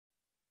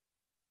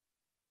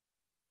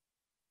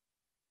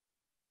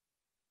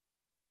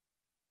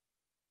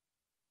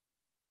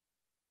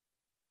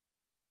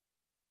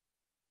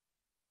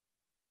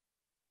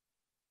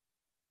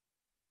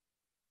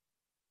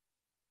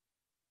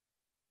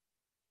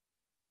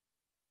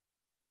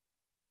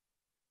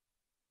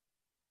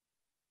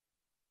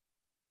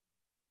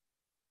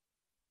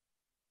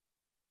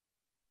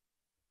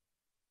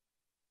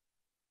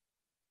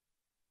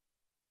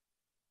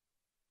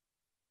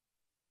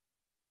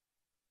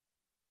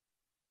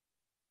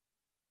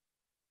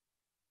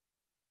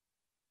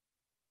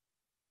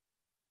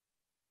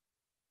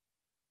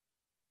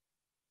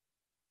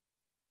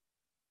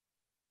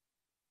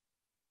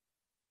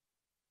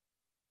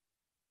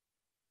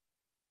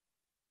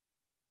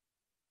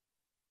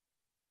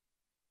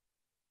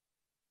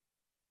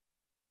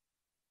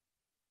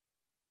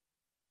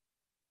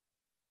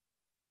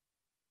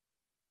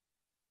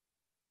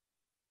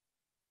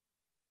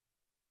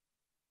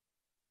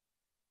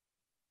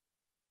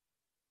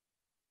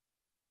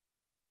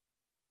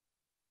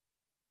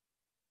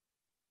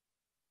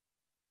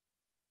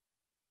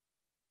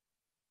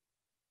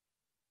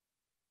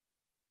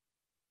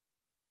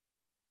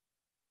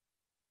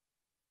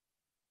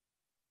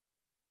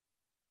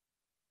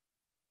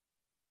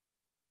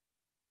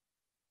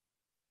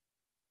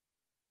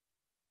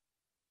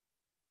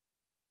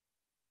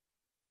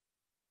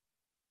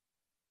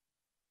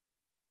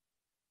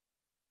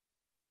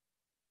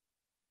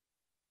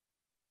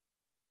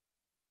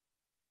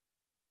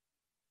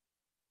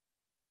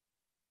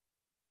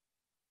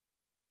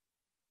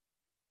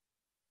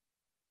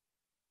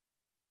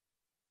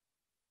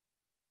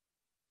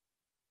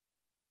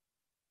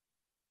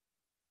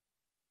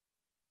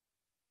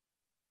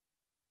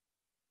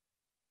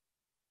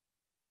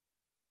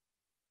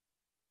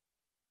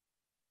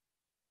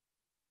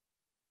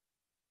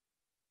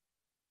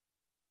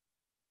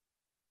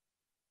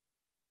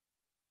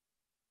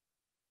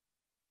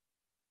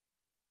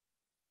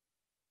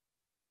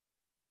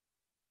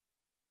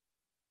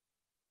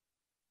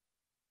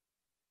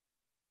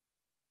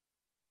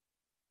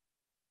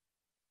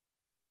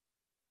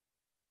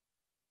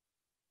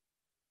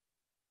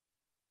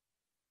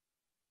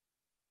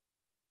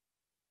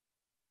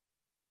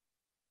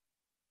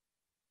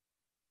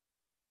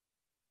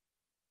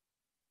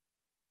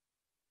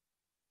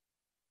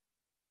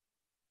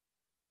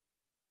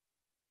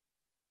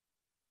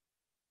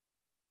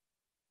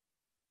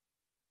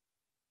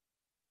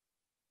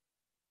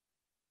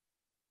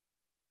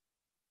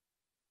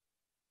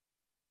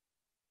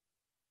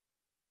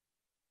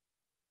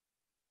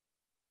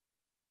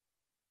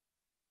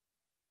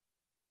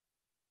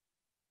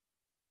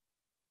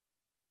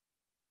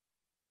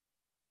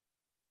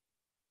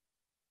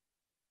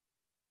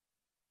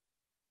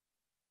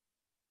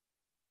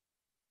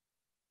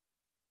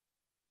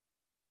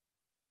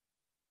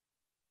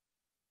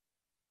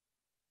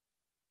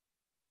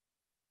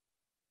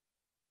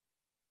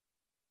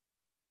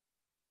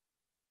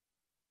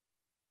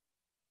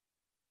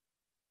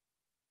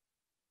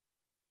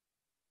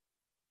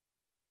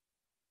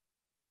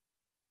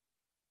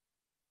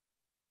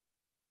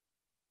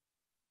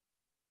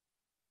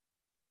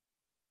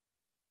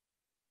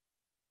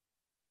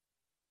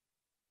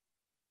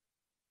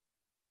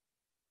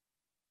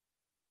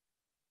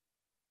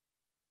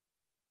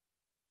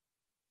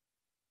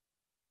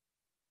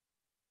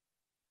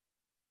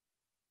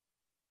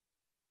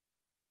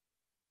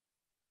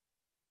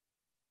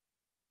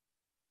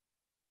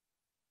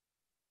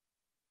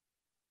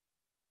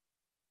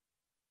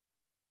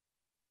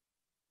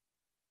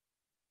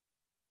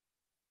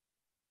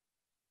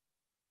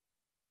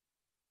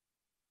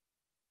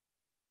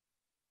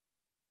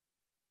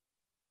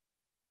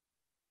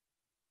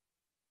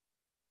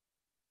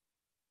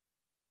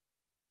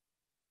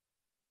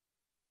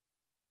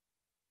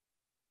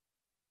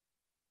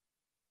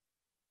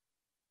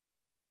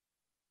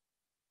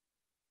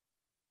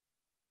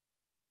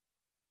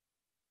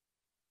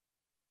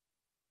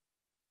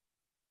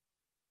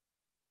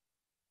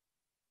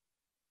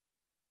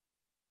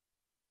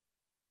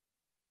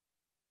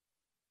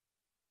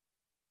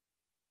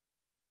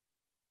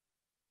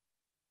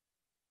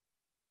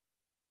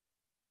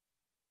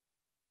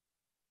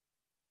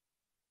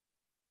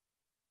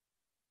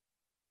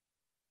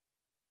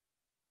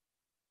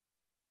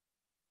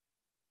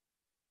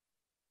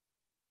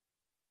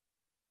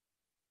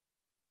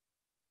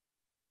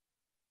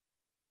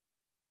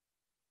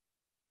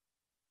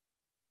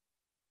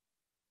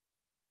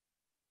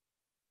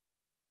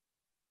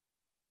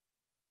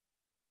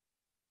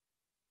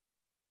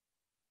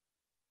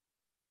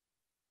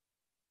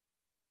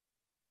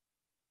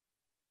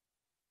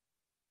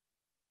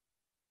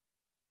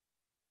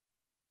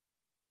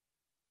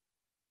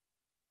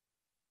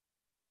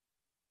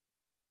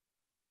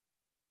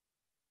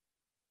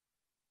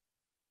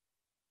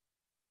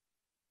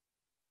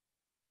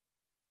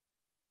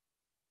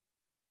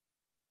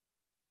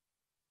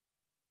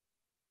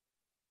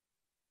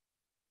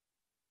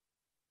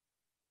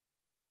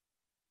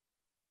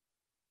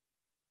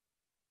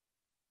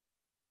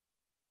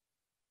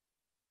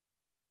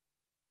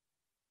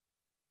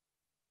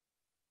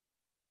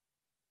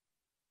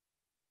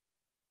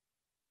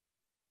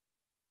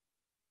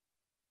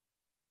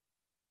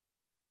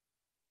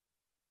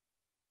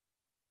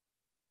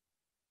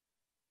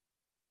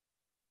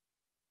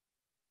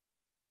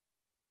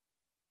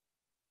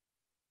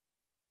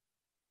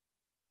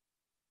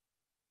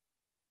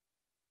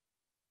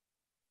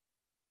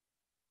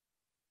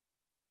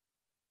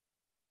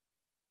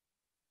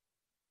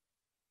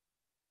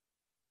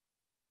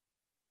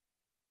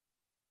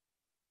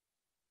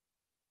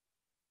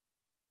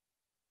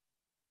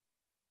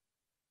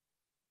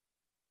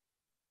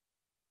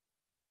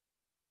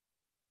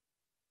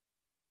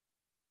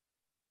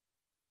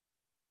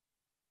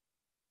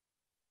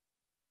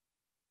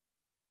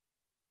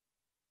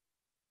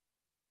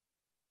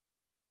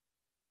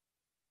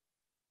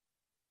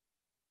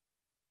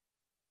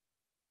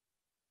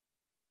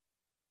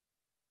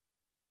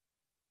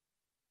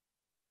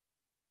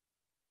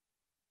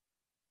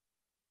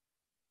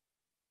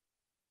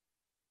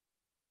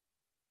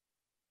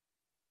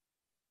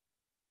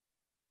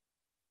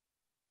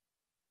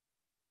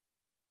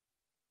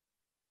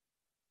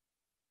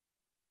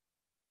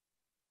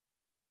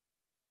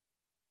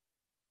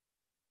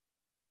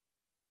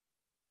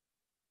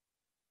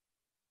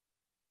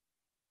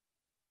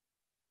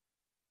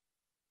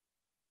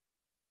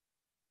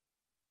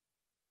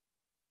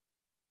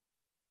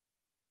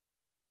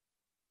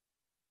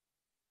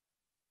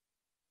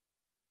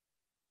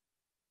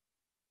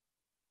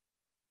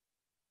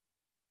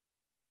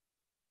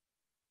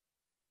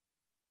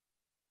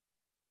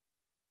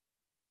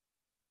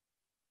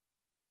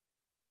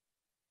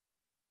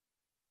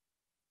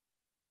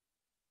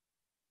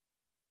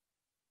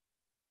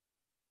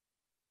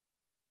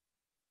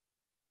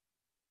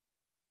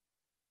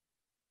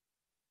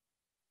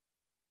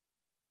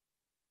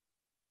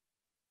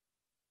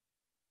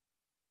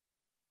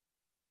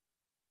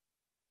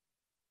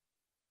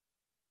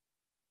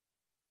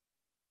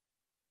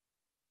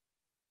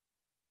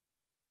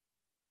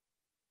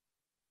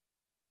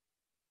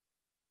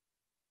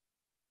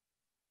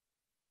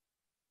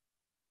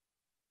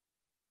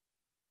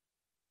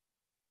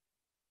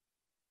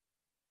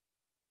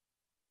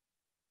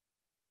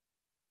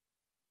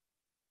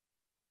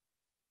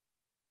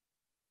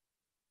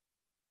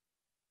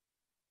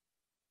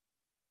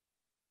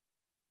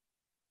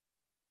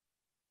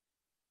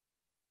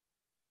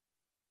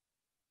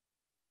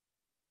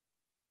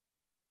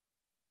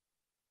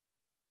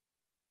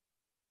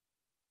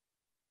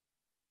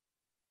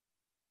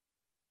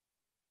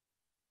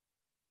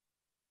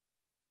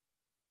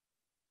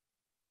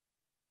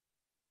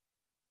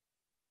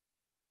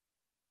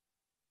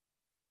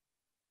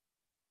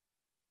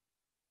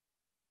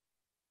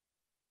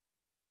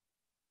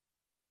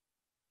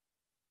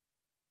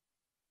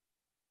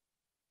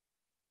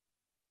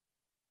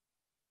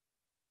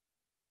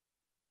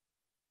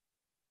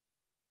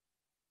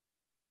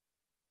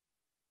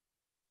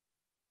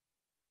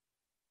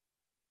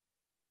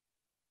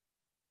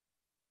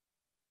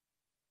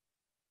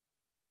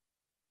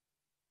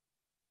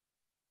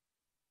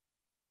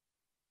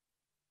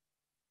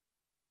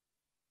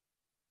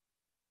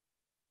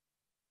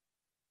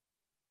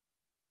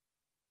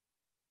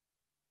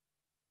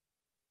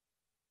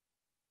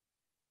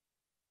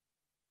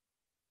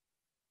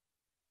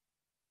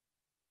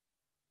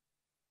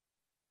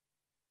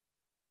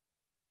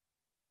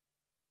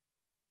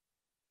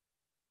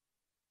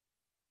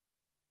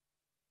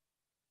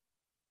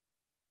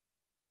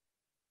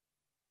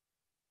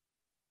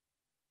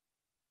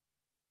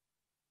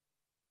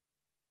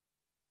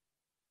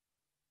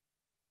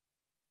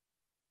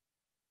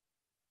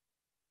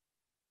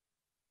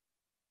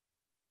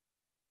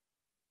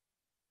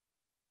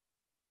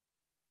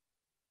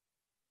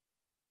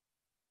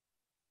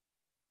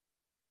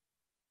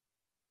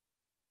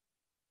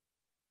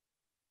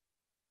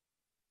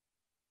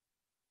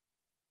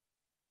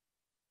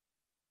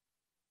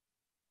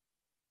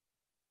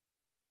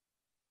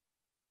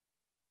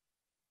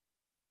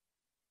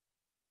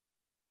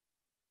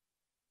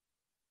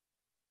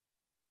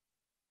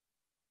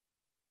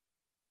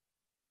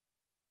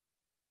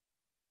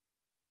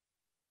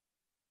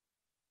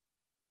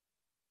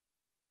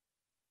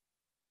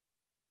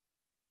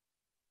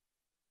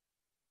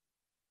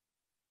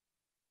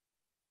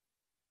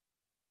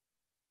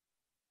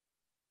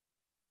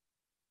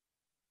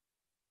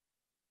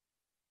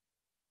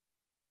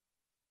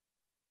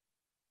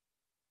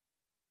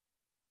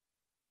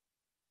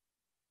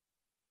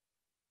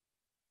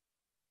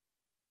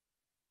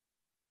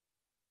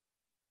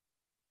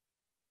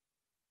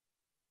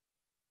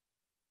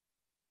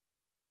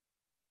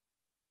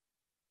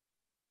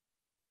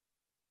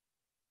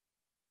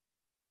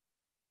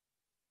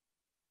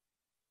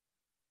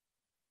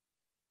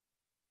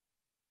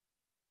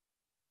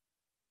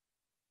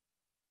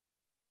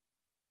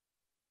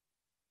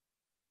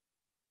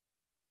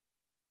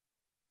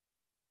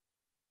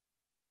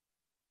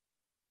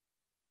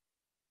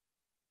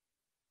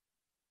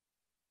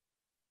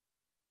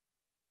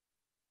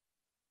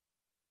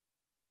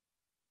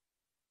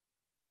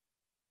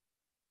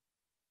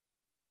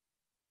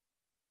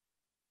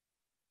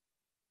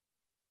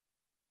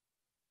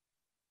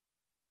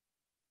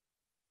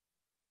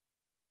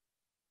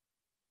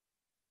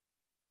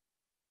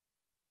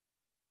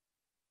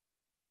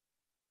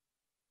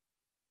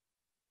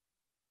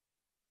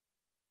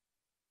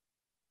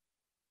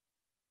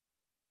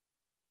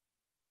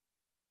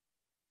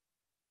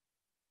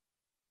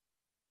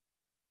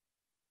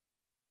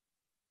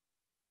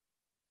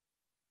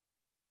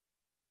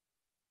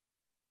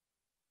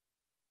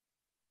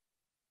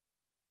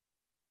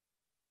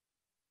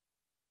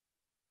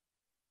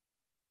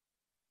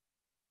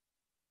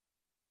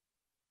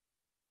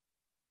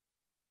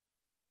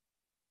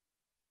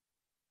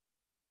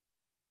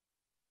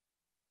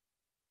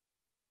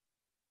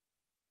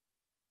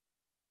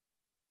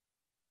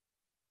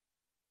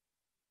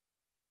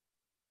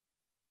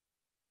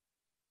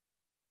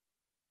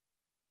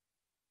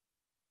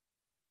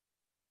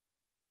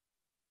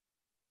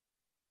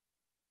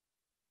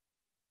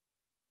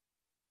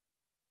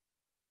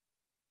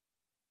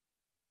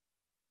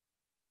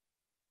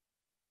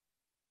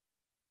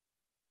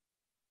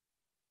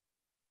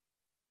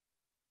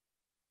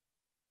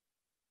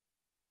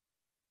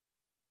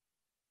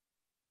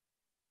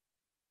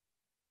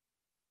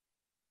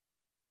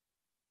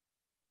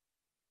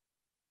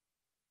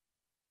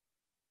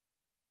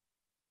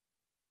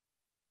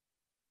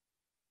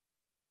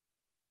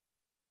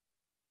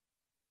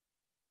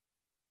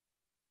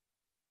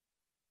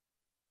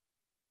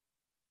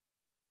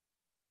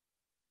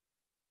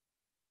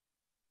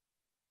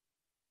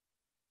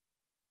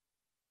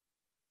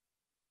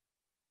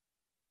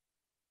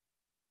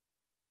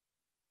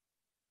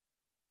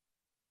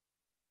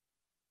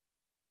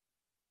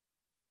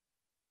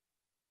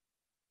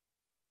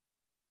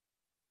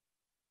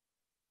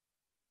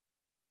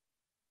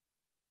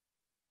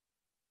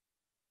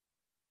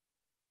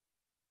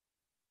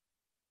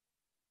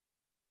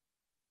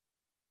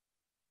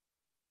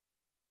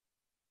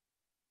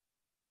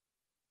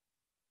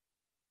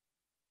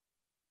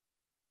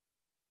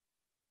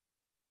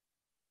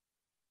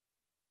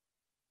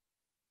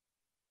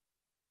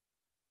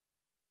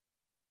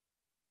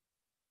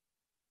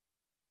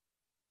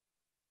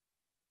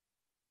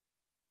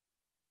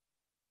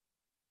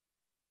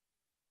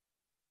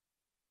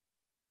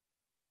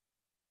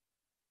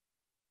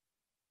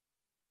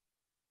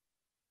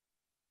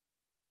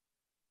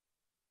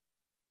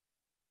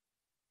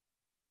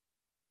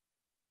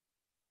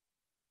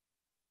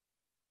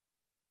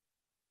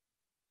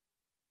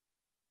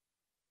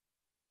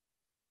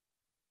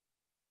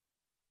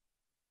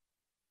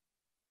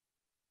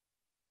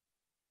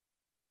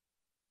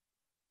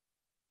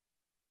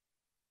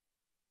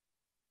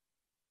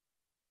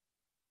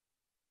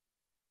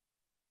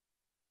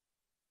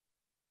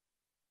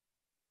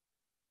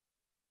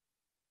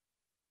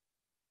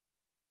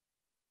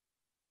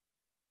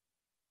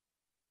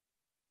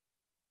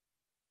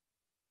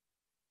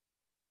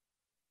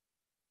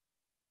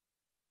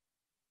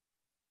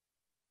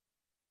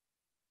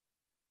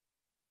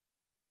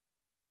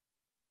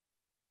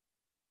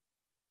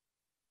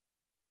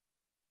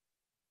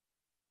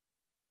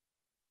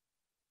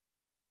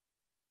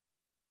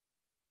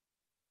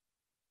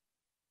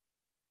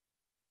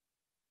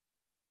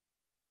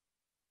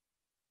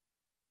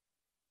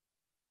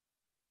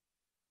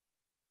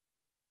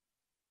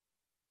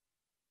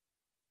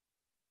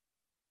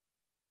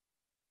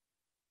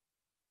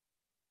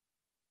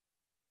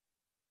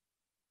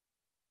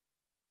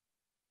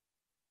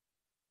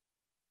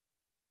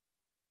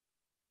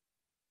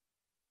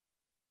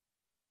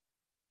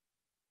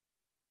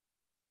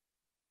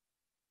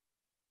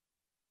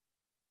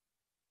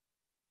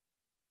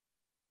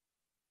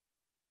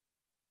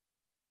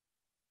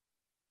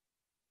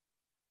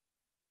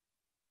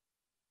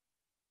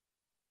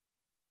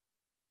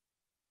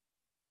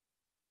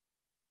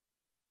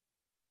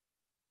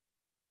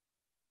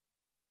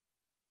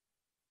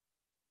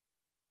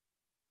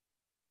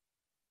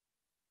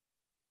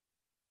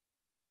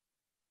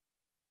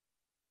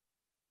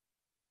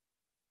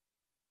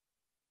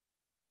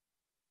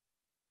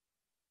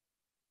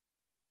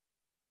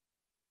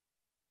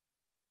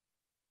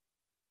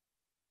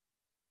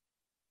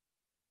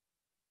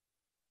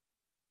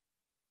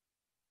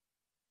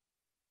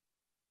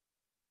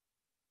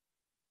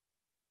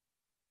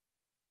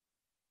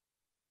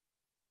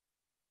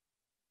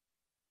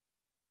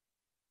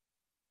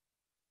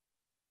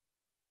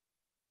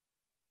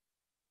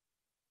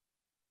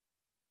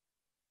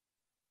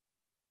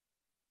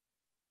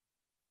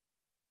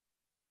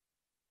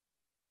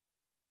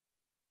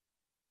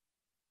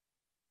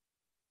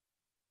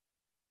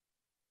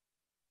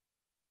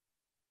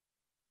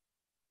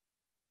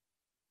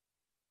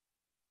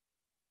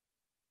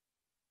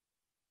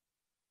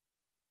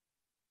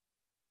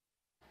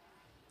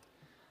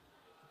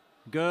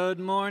Good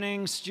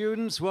morning,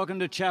 students. Welcome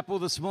to chapel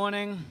this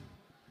morning.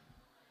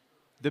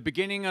 The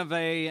beginning of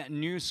a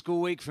new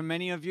school week for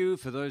many of you.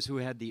 For those who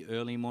had the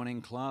early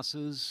morning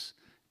classes,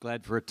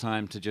 glad for a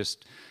time to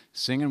just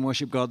sing and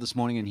worship God this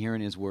morning and hear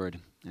in His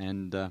Word.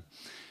 And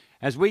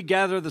as we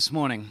gather this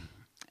morning,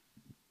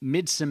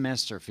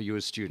 mid-semester for you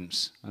as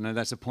students, I know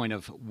that's a point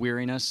of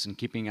weariness and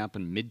keeping up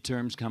and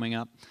midterms coming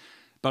up,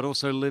 but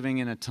also living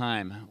in a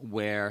time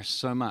where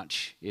so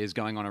much is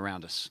going on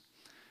around us,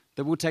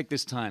 that we'll take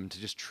this time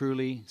to just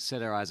truly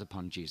set our eyes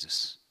upon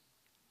Jesus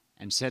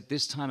and set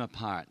this time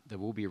apart that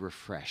we'll be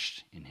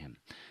refreshed in Him.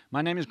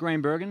 My name is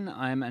Graham Bergen.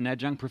 I'm an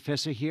adjunct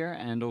professor here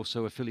and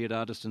also affiliate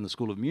artist in the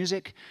School of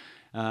Music.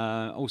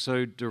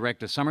 Also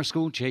direct a summer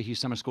school, Jehu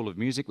Summer School of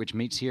Music, which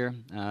meets here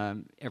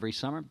every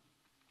summer.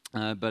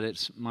 But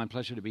it's my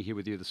pleasure to be here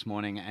with you this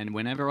morning. And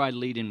whenever I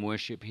lead in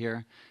worship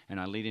here and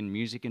I lead in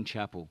music in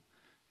chapel,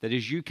 that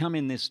as you come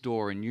in this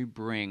door and you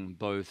bring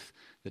both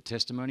the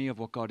testimony of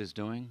what God is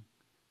doing,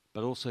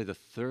 but also the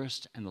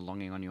thirst and the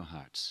longing on your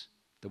hearts,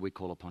 that we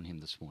call upon Him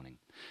this morning.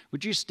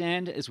 Would you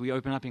stand as we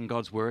open up in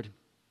God's Word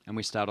and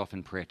we start off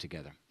in prayer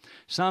together?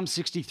 Psalm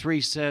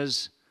 63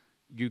 says,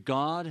 "You,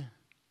 God,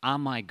 are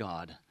my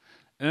God.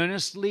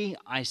 Earnestly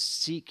I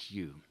seek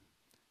you.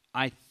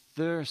 I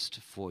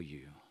thirst for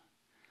you.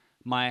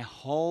 My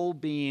whole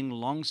being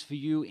longs for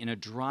you in a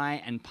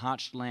dry and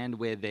parched land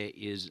where there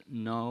is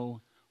no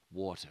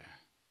water.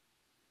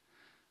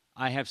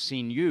 I have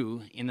seen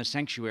you in the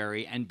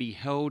sanctuary and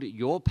beheld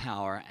your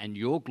power and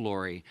your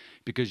glory,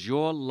 because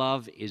your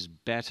love is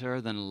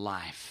better than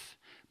life.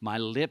 My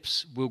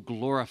lips will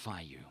glorify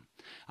you.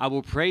 I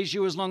will praise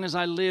you as long as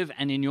I live,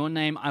 and in your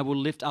name I will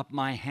lift up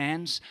my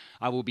hands.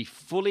 I will be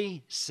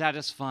fully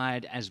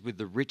satisfied as with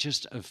the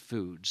richest of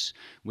foods.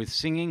 With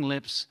singing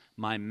lips,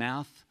 my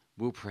mouth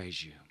will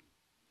praise you."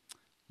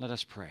 Let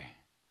us pray.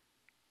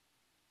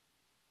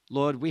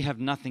 Lord, we have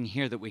nothing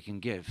here that we can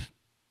give.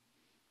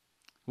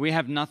 We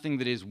have nothing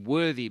that is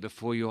worthy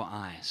before your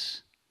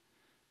eyes.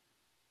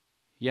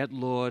 Yet,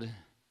 Lord,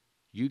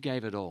 you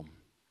gave it all.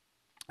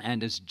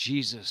 And as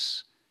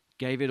Jesus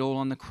gave it all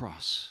on the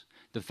cross,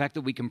 the fact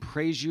that we can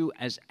praise you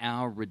as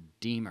our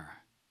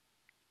Redeemer,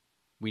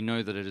 we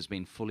know that it has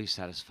been fully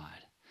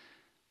satisfied.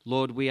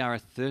 Lord, we are a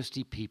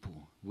thirsty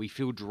people. We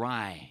feel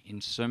dry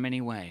in so many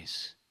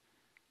ways.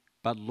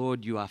 But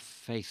Lord, you are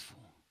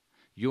faithful.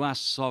 You are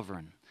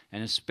sovereign,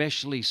 and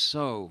especially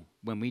so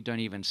when we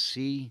don't even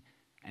see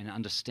and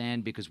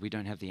understand because we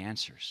don't have the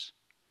answers.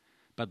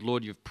 But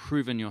Lord, you've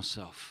proven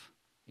yourself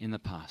in the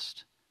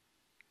past.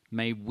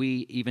 May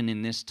we, even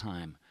in this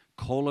time,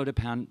 call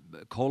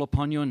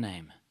upon your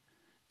name,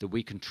 that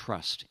we can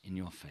trust in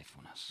your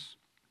faithfulness.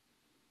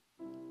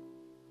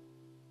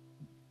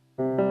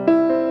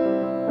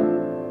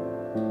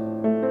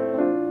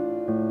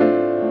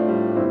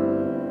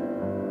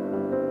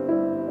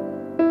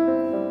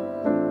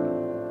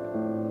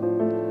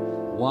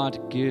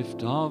 What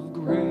gift of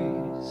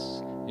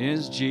grace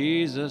is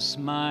Jesus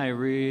my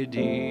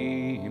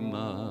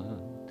Redeemer?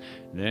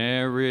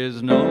 There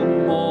is no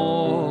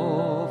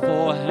more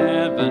for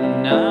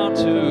heaven now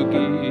to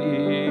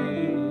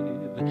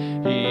give.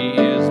 He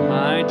is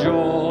my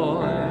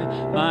joy,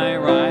 my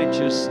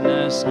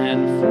righteousness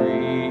and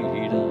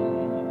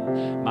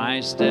freedom,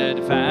 my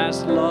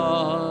steadfast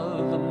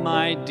love,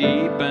 my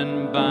deep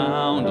and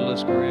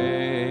boundless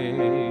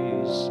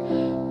grace.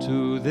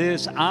 To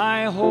this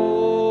I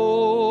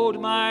hold,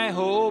 my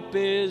hope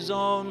is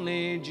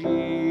only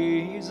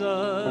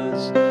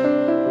Jesus,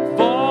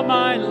 for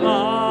my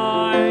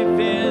life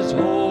is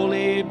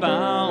wholly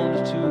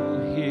bound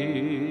to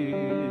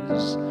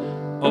His.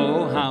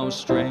 Oh, how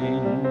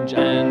strange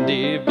and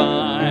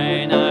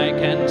divine, I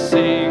can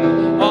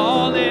sing,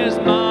 all is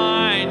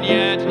mine,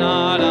 yet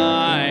not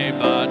I,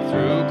 but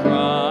through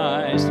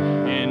Christ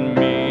in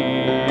me.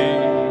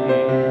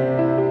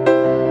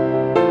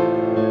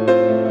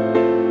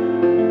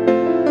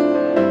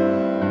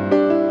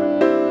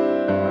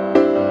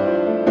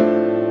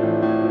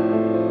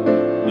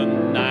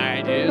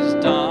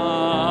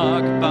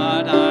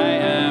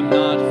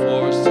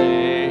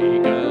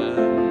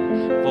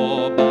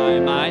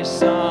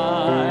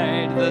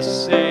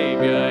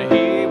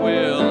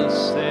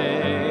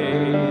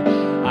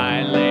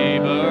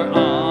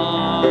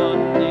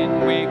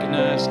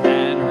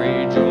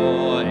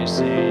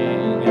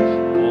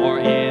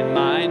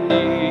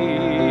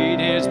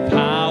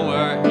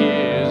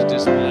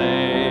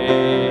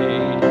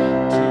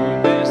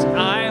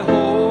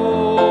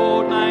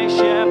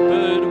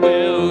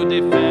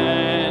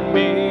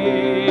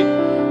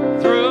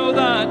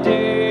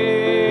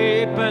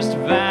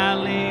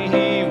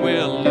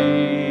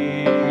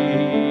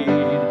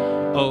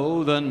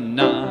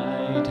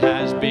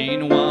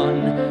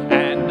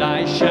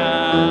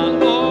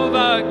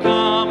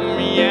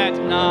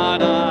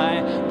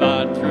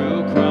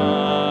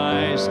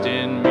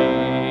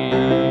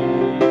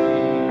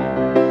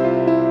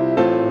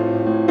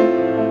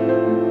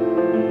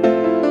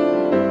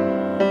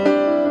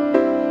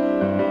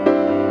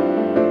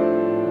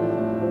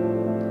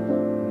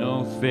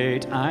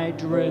 fate I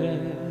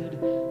dread,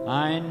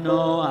 I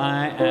know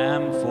I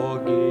am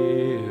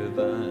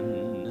forgiven.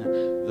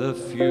 The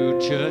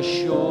future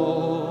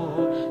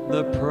sure,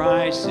 the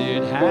price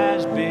it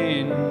has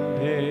been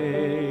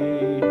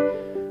paid.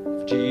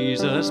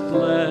 Jesus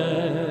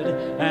bled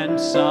and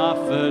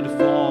suffered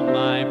for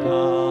my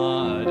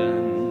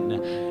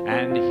pardon,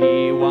 and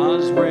he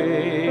was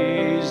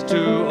raised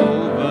to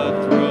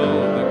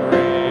overthrow the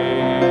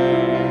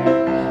grave.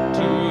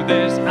 To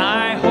this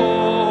I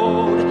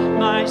hold,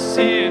 my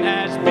sin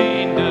has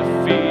been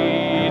defeated.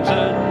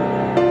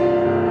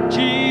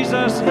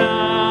 Jesus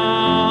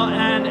now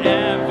and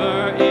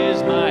ever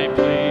is my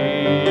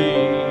plea.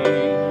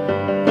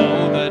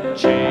 Though the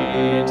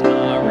chains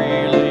are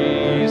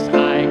released,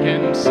 I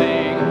can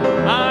sing,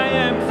 I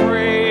am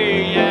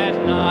free,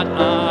 yet not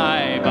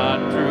I,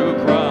 but through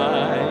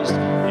Christ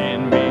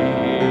in me.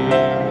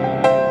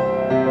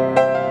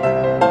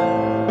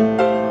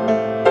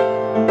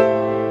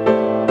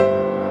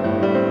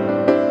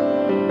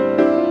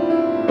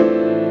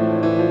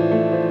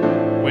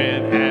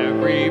 With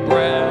every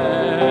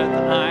breath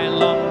I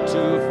long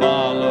to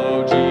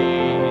follow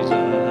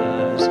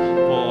Jesus,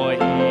 for he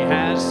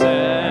has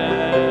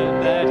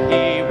said that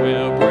he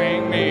will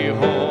bring me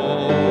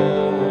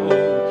home.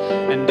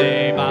 And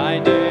day by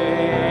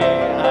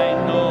day I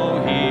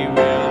know he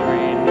will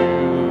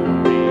renew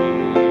me,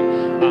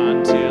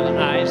 until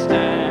I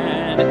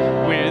stand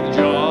with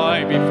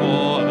joy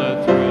before the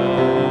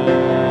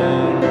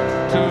throne.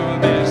 To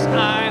this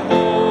I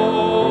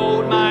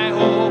hold, my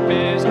hope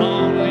is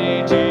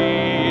only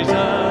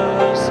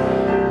Jesus.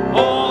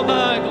 All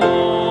the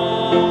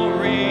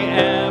glory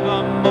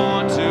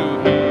evermore to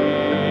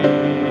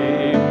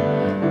him.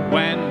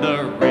 When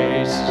the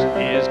race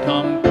is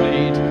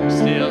complete,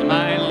 still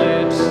my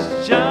lips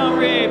shall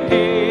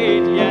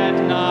repeat, yet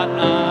not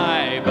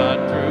I, but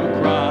through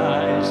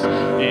Christ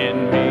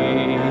in me.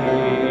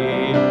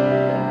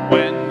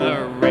 When the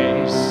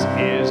race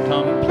is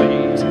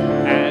complete,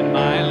 and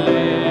my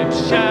lips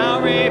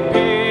shall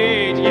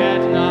repeat,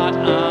 yet not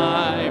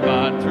I,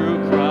 but through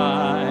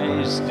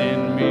Christ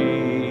in me.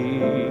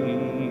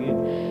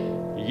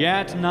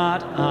 Yet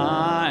not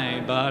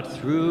I, but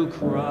through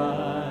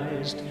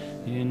Christ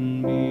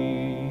in me.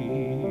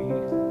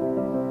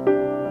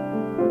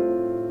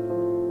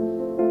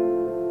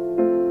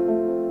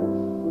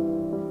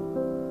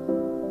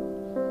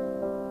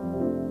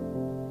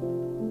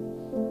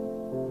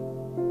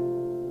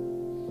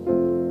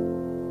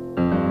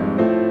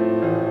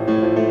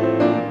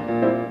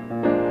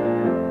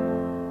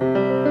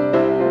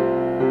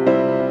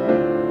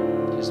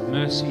 His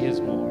mercy is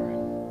more.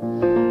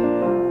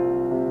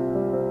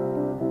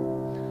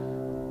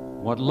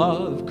 What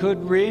love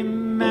could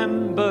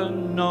remember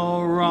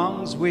no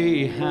wrongs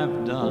we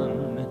have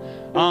done?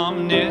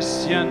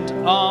 Omniscient,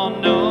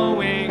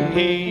 all-knowing,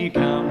 he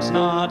counts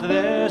not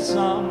their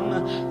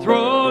sum.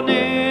 Thrown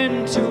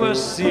into a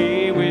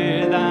sea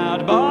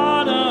without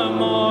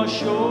bottom or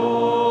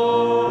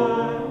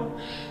shore.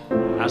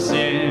 Our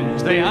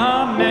sins, they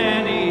are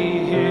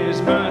many,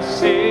 his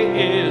mercy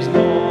is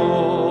more.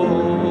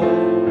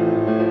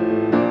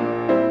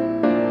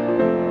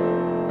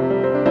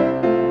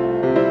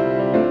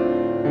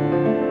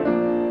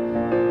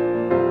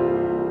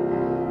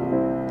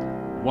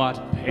 What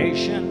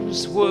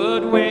patience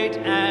would wait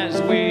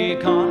as we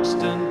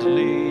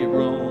constantly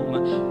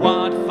roam?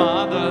 What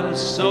Father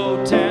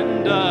so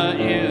tender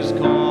is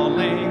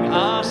calling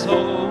us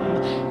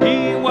home?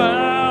 He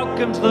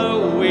welcomes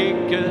the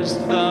weakest,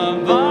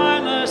 the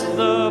vilest,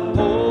 the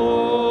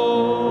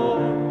poor.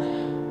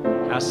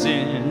 Our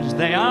sins,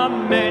 they are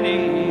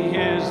many,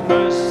 his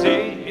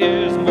mercy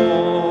is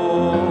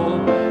more.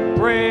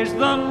 Praise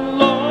the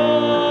Lord,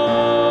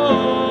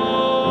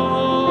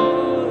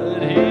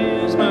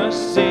 his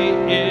mercy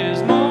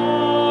is more.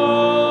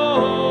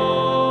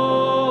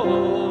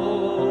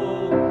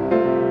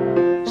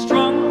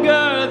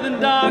 Stronger than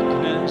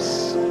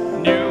darkness,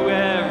 new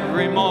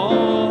every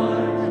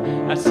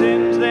morn. Our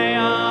sins, they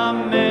are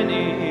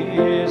many,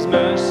 his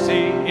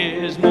mercy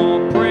is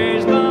more.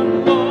 Praise the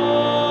Lord,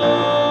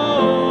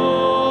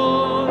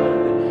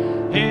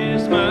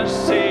 his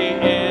mercy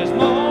is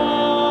more.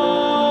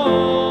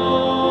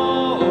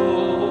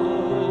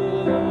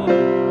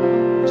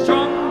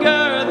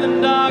 Stronger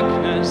than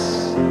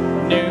darkness,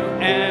 new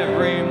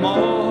every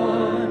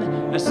morn.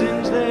 Our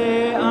sins,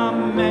 they are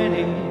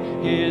many,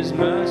 his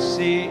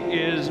mercy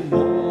is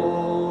more.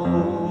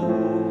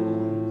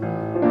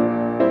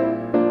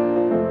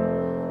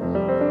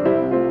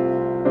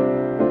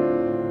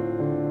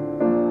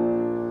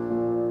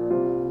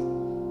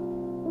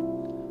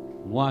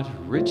 What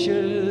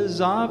riches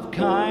of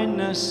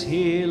kindness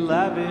he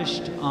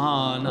lavished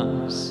on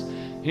us.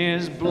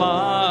 His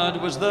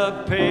blood was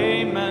the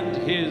payment,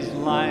 his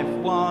life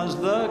was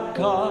the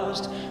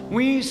cost.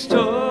 We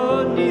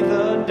stood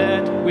neither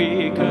debt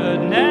we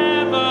could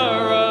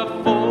never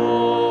afford.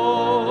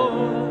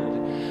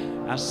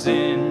 Our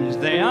sins,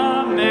 they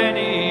are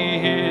many,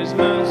 his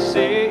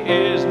mercy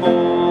is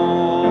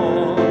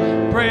more.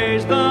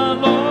 Praise the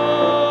Lord,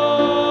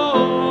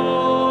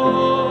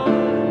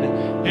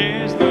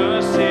 his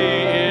mercy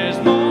is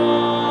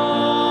more.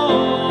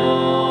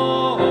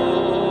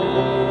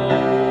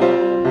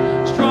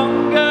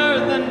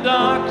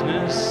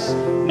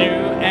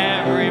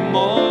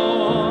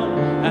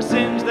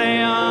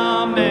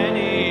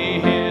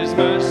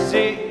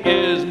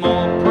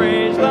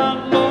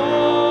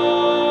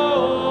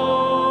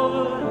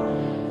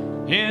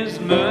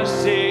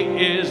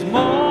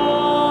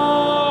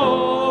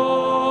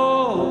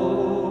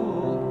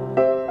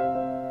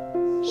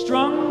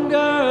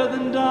 stronger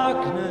than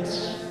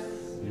darkness,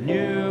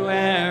 new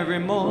every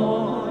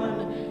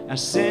morn. Our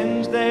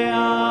sins, they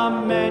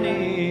are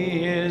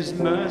many, His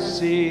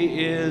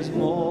mercy is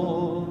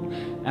more.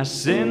 Our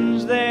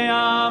sins, they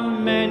are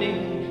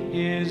many,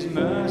 His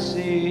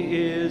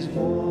mercy is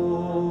more.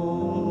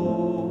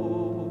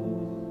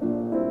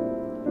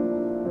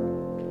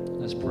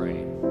 Let's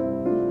pray.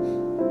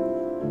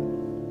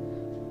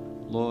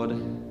 Lord,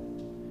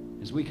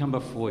 as we come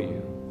before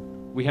you,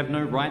 we have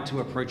no right to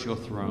approach your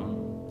throne.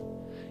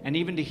 And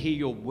even to hear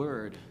your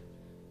word,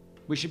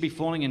 we should be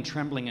falling and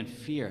trembling in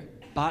fear,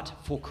 but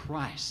for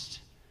Christ.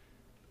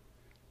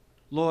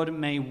 Lord,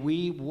 may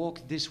we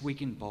walk this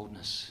week in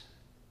boldness.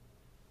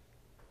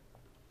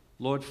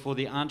 Lord, for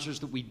the answers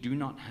that we do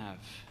not have,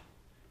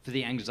 for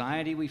the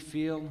anxiety we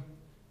feel,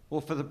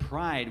 or for the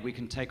pride we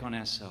can take on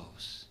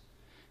ourselves,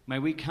 may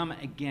we come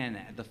again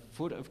at the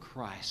foot of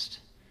Christ,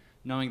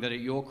 knowing that at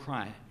your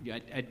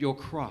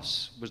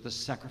cross was the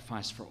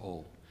sacrifice for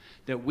all,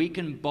 that we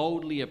can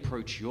boldly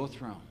approach your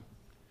throne,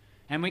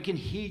 and we can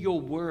hear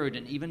your word,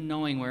 and even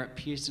knowing where it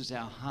pierces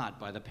our heart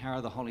by the power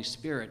of the Holy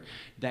Spirit,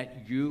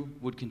 that you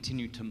would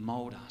continue to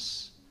mold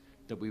us,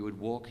 that we would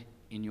walk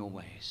in your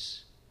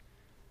ways.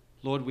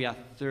 Lord, we are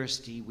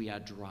thirsty, we are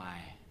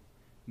dry.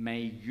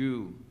 May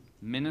you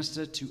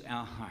minister to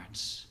our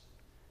hearts,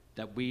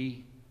 that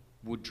we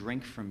would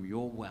drink from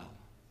your well,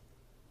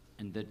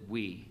 and that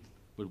we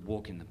would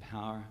walk in the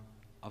power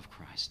of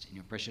Christ. In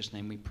your precious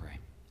name we pray.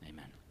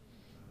 Amen.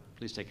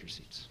 Please take your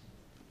seats.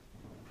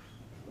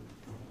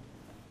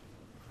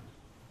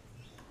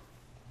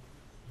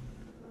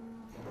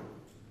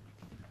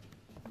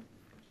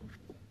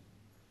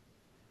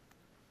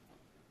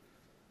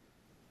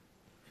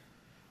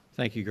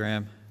 Thank you,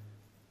 Graham.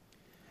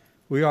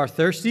 We are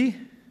thirsty,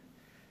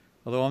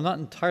 although I'm not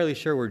entirely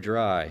sure we're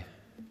dry.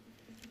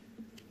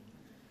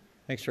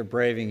 Thanks for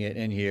braving it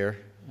in here.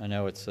 I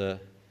know it's a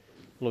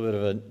little bit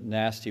of a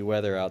nasty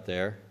weather out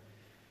there.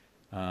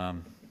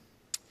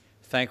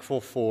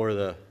 Thankful for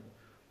the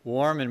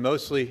warm and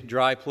mostly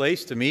dry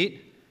place to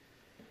meet.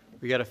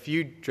 We got a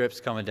few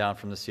drips coming down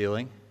from the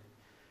ceiling.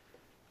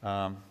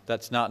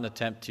 That's not an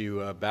attempt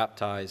to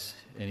baptize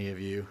any of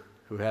you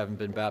who haven't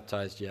been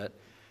baptized yet.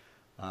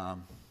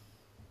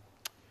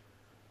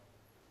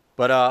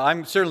 But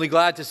I'm certainly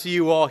glad to see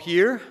you all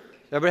here.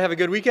 Everybody have a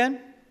good weekend?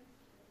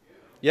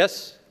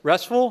 Yes?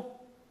 Restful?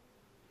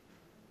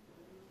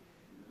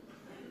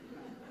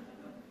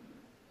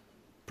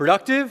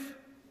 Productive?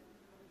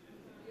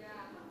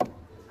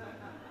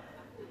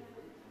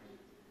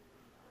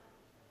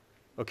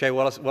 Okay,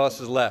 what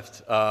else is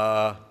left?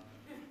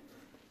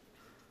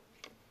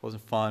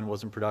 Wasn't fun,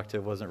 wasn't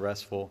productive, wasn't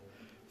restful.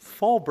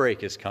 Fall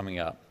break is coming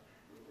up.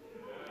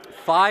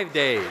 5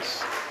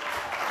 days.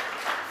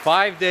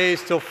 5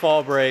 days till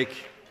fall break.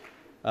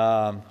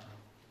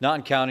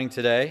 Not counting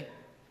today.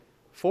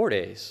 4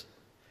 days.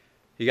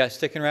 You guys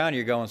sticking around or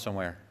you're going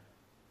somewhere?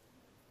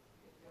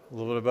 A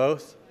little bit of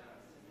both?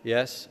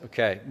 Yes?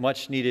 Okay.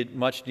 Much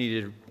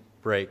needed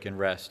break and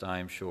rest, I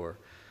am sure.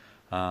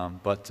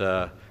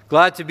 But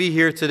glad to be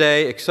here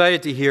today.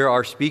 Excited to hear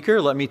our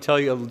speaker. Let me tell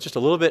you just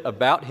a little bit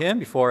about him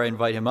before I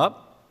invite him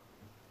up.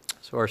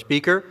 So our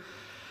speaker,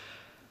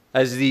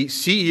 as the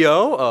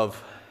CEO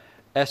of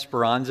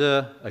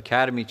Esperanza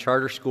Academy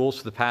Charter Schools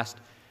for the past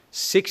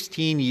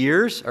 16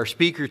 years, our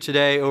speaker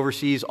today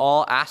oversees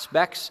all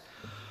aspects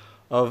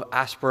of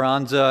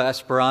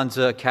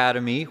Esperanza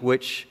Academy,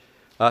 which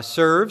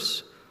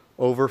serves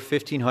over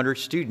 1,500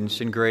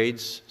 students in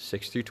grades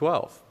 6 through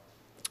 12.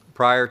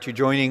 Prior to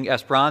joining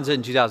Esperanza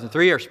in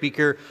 2003, our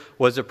speaker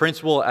was a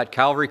principal at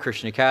Calvary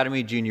Christian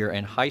Academy junior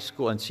and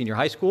senior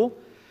high school.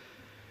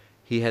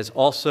 He has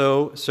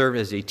also served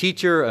as a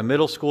teacher, a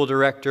middle school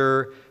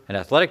director, an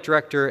athletic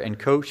director, and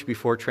coach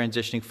before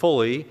transitioning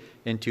fully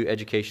into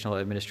educational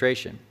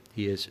administration.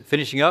 He is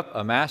finishing up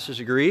a master's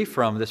degree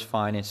from this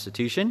fine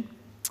institution.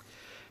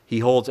 He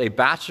holds a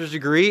bachelor's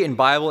degree in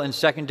Bible and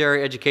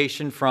secondary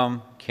education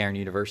from Cairn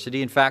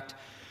University. In fact,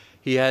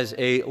 he has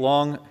a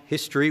long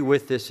history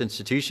with this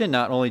institution.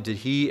 Not only did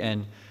he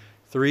and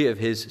 3 of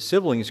his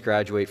siblings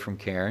graduate from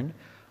Cairn,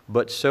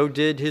 but so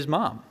did his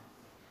mom.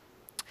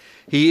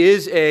 He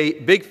is a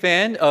big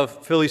fan of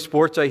Philly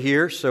sports, I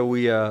hear, so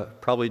we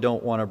probably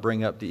don't want to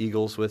bring up the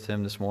Eagles with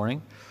him this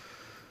morning.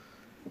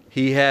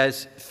 He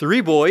has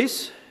 3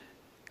 boys,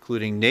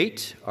 including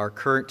Nate, our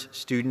current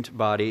student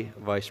body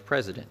vice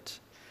president.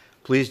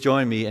 Please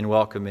join me in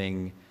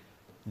welcoming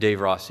Dave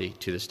Rossi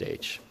to the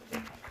stage.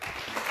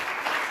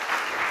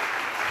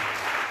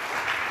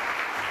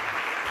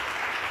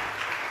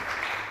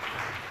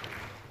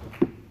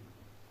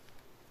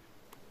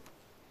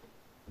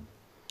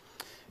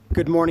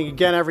 Good morning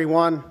again,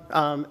 everyone.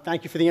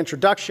 Thank you for the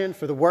introduction,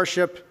 for the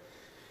worship.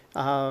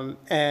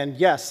 And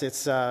yes,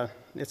 it's a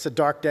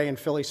dark day in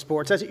Philly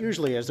sports, as it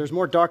usually is. There's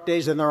more dark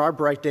days than there are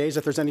bright days.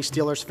 If there's any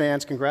Steelers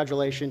fans,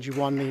 congratulations. You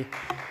won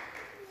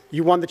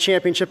the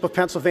championship of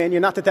Pennsylvania.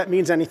 Not that that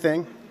means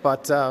anything,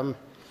 but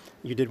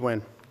you did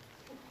win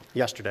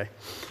yesterday.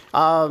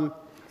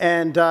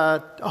 And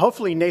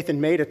hopefully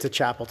Nathan made it to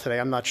chapel today.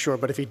 I'm not sure,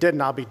 but if he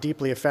didn't, I'll be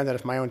deeply offended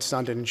if my own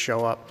son didn't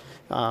show up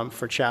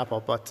for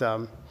chapel. But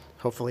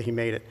hopefully he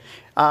made it.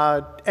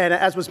 And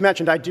as was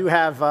mentioned, I do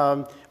have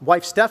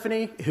wife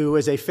Stephanie, who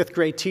is a 5th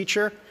grade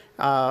teacher,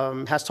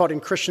 has taught in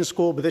Christian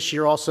school, but this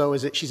year also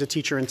she's a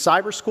teacher in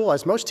cyber school,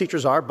 as most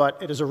teachers are,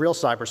 but it is a real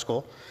cyber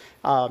school,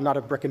 not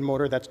a brick and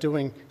mortar that's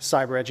doing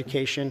cyber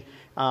education.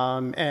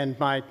 And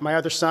my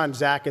other son,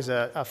 Zach, is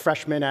a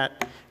freshman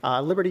at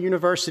Liberty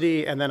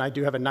University, and then I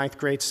do have a 9th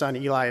grade son,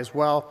 Eli, as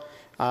well,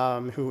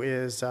 who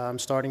is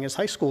starting his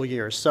high school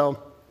years.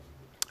 So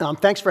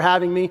thanks for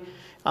having me.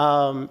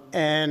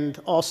 And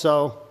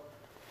also,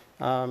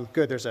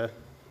 good, there's a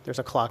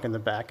clock in the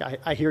back.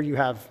 I hear you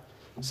have,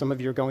 some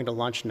of you are going to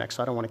lunch next,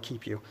 so I don't want to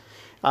keep you.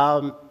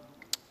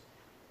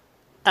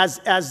 As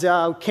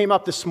came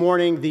up this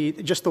morning,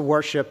 just the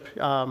worship,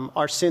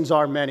 our sins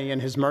are many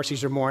and his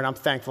mercies are more, and I'm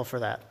thankful for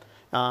that.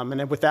 And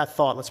then with that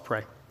thought, let's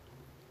pray.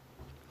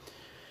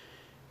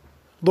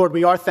 Lord,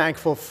 we are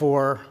thankful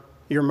for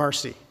your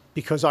mercy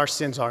because our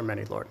sins are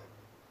many, Lord.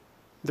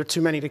 They're too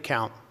many to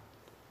count.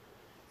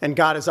 And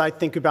God, as I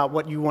think about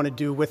what you want to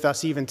do with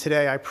us even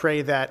today, I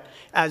pray that,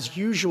 as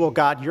usual,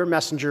 God, your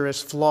messenger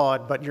is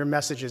flawed, but your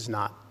message is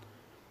not.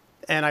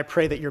 And I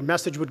pray that your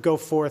message would go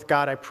forth.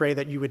 God, I pray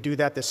that you would do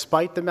that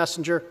despite the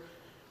messenger.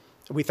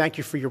 We thank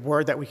you for your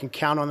word that we can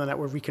count on and that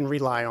we can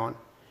rely on.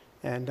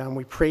 And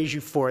we praise you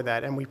for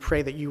that. And we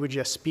pray that you would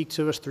just speak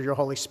to us through your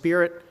Holy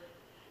Spirit.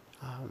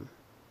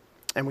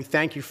 And we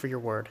thank you for your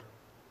word.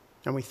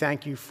 And we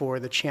thank you for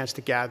the chance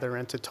to gather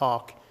and to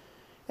talk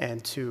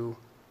and to,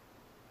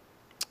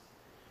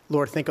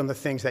 Lord, think on the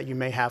things that you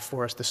may have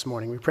for us this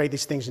morning. We pray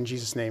these things in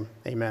Jesus' name.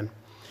 Amen.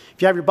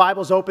 If you have your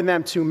Bibles, open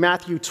them to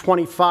Matthew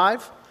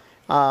 25.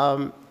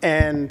 We're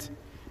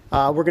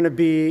going to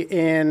be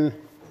in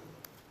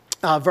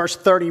verse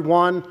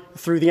 31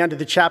 through the end of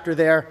the chapter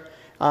there.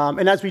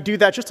 And as we do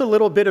that, just a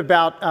little bit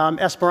about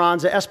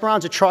Esperanza.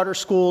 Esperanza charter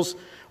schools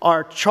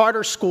are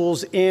charter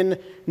schools in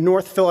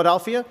North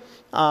Philadelphia.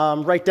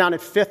 Right down at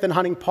 5th and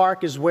Hunting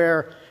Park is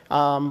where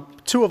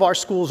 2 of our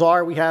schools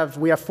are. We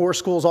have 4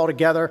 schools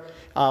altogether,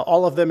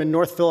 all of them in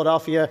North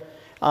Philadelphia.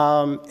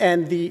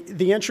 And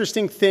the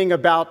interesting thing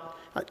about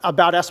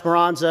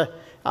Esperanza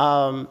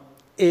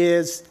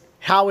is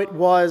how it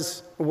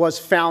was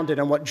founded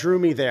and what drew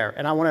me there.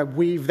 And I want to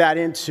weave that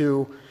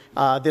into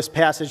this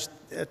passage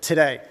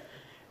today.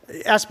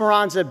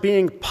 Esperanza,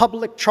 being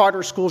public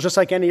charter schools, just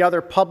like any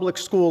other public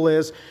school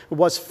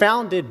was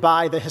founded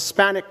by the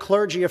Hispanic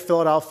clergy of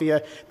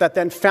Philadelphia that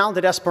then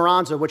founded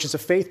Esperanza, which is a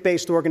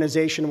faith-based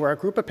organization where a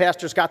group of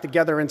pastors got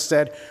together and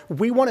said,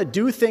 we want to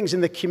do things in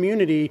the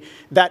community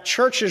that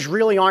churches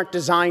really aren't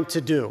designed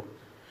to do.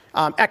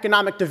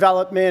 Economic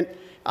development,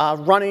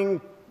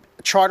 running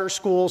charter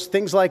schools,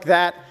 things like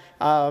that.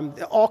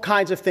 All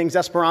kinds of things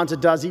Esperanza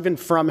does, even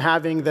from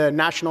having the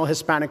National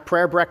Hispanic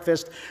Prayer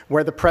Breakfast,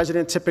 where the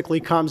president typically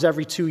comes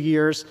every 2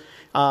 years,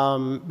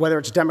 whether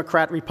it's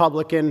Democrat,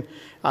 Republican,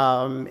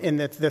 in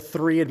the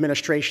 3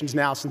 administrations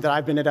now, since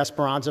I've been at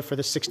Esperanza for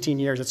the 16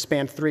 years. It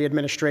spanned 3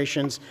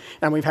 administrations,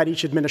 and we've had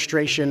each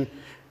administration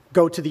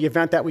go to the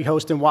event that we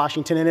host in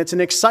Washington. And it's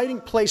an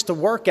exciting place to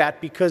work at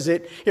because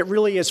it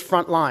really is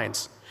front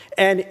lines.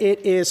 And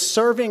it is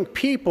serving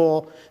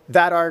people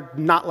that are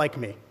not like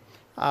me.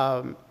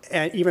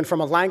 And even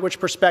from a language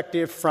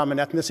perspective, from an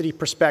ethnicity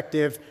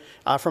perspective,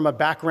 from a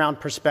background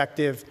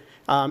perspective,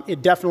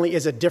 it definitely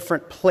is a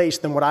different place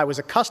than what I was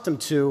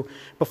accustomed to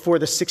before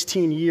the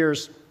 16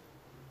 years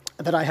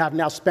that I have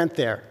now spent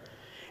there.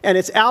 And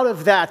it's out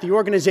of that, the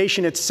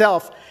organization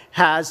itself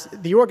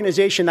the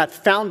organization that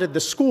founded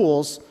the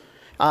schools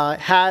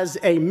has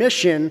a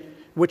mission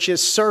which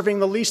is serving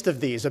the least of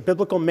these, a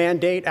biblical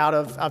mandate out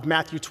of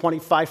Matthew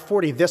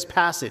 25:40, this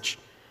passage.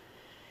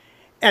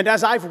 And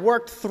as I've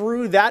worked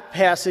through that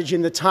passage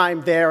in the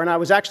time there, and I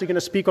was actually going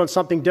to speak on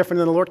something different,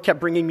 and the Lord kept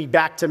bringing me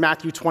back to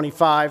Matthew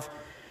 25,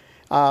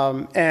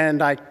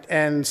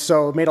 and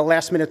so made a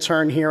last-minute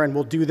turn here, and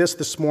we'll do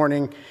this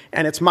morning.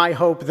 And it's my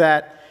hope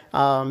that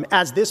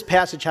as this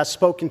passage has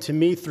spoken to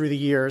me through the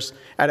years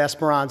at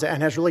Esperanza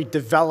and has really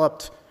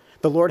developed,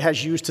 the Lord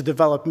has used to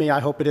develop me, I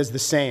hope it is the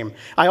same.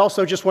 I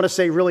also just want to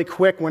say really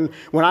quick, when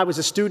I was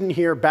a student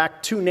here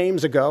back 2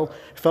 names ago,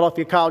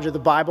 Philadelphia College of the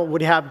Bible,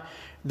 would have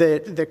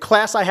the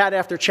class I had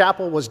after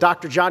chapel was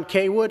Dr. John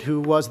Kaywood, who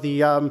was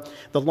the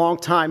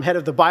longtime head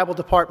of the Bible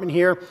department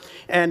here.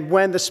 And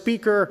when the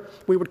speaker,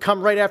 we would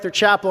come right after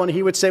chapel, and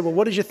he would say, well,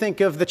 what did you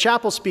think of the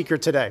chapel speaker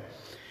today?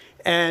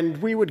 And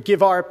we would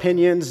give our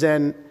opinions,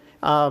 and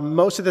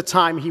most of the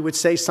time he would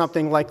say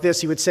something like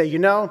this. He would say,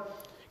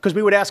 because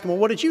we would ask him, well,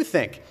 what did you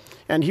think?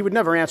 And he would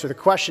never answer the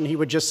question. He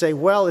would just say,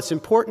 well, it's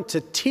important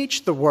to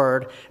teach the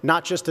word,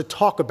 not just to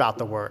talk about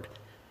the word.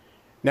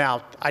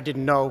 Now, I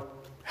didn't know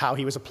how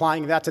he was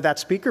applying that to that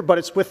speaker, but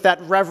it's with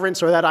that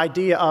reverence or that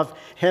idea of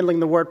handling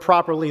the word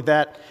properly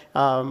that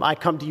I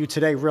come to you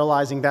today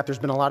realizing that there's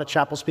been a lot of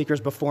chapel speakers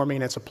before me,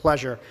 and it's a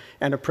pleasure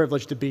and a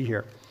privilege to be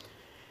here.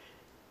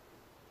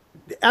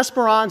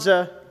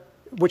 Esperanza,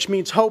 which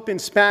means hope in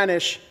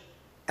Spanish,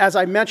 as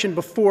I mentioned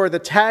before, the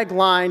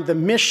tagline, the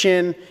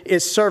mission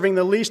is serving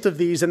the least of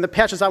these. And the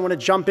passage I want to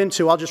jump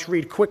into, I'll just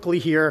read quickly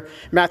here,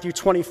 Matthew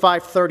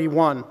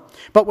 25:31.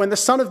 But when the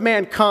Son of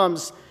Man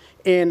comes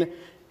in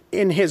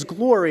his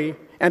glory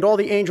and all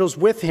the angels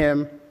with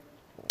him,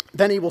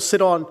 then he will sit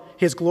on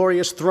his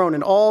glorious throne,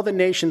 and all the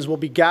nations will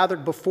be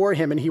gathered before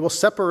him, and he will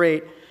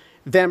separate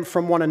them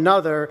from one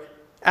another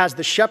as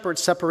the shepherd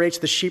separates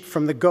the sheep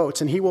from the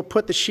goats. And he will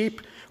put the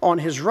sheep on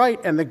his right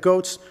and the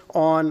goats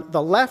on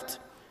the left.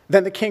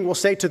 Then the king will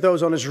say to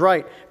those on his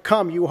right,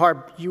 "Come, you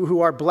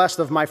who are blessed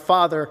of my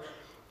Father,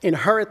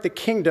 inherit the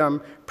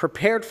kingdom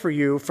prepared for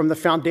you from the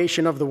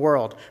foundation of the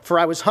world. For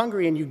I was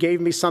hungry, and you gave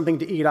me something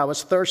to eat. I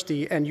was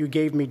thirsty, and you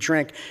gave me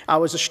drink. I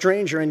was a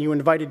stranger, and you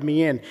invited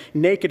me in.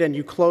 Naked, and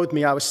you clothed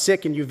me. I was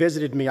sick, and you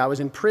visited me. I was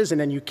in prison,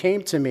 and you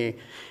came to me."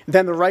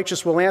 Then the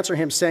righteous will answer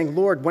him, saying,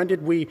 "Lord, when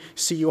did we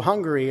see you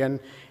hungry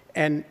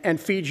and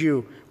feed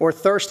you, or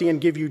thirsty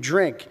and give you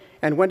drink?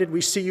 And when did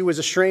we see you as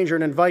a stranger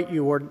and invite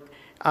you, or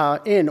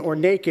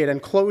naked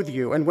and clothe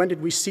you? And when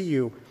did we see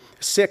you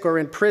sick or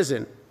in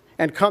prison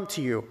and come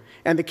to you?"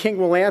 And the king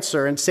will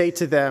answer and say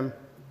to them,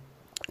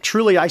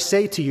 "Truly I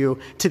say to you,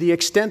 to the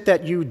extent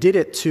that you did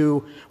it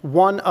to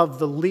one of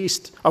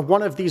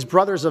these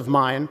brothers of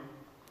mine,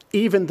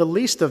 even the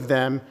least of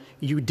them,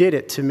 you did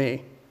it to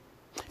me."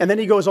 And then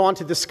he goes on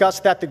to discuss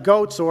that the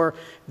goats, or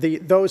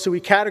those who he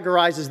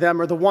categorizes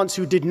them, are the ones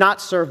who did not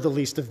serve the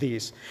least of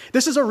these.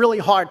 This is a really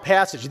hard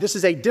passage. This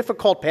is a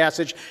difficult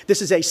passage.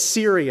 This is a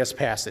serious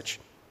passage.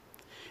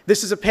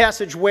 This is a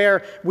passage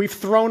where we've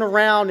thrown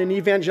around in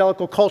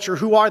evangelical culture,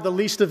 who are the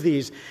least of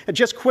these? And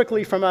just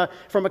quickly, from a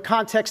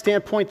context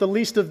standpoint, the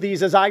least of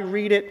these, as I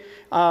read it,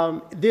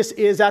 this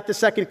is at the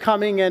second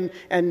coming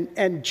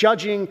and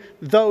judging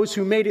those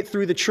who made it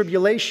through the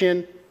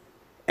tribulation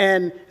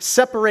and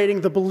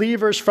separating the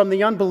believers from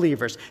the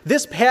unbelievers.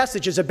 This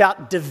passage is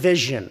about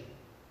division.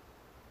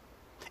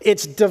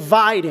 It's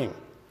dividing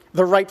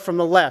the right from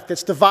the left.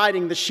 It's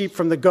dividing the sheep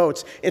from the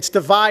goats. It's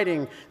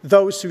dividing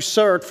those who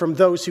served from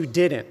those who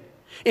didn't.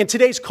 In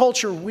today's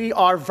culture, we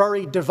are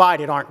very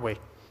divided, aren't we?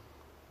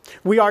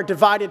 We are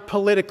divided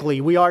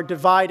politically. We are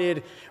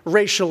divided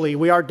racially.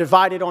 We are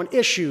divided on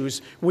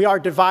issues. We are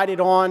divided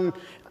on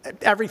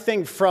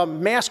everything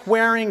from mask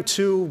wearing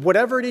to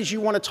whatever it is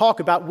you want to talk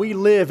about. We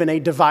live in a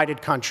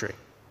divided country.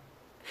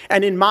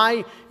 And in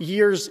my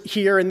years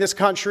here in this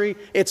country,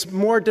 it's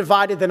more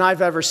divided than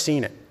I've ever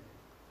seen it.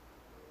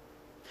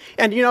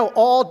 And you know,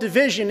 all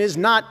division is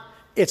not,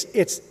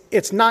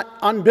 it's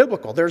not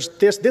unbiblical.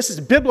 This is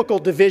biblical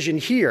division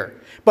here,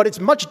 but it's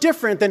much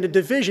different than the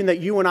division that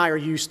you and I are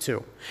used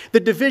to. The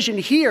division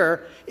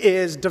here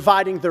is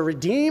dividing the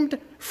redeemed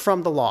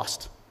from the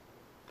lost.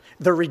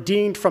 The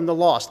redeemed from the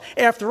lost.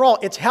 After all,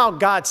 it's how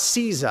God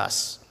sees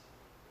us.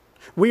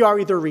 We are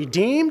either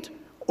redeemed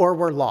or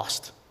we're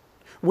lost.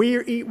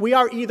 We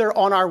are either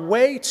on our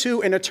way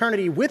to an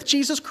eternity with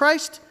Jesus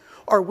Christ,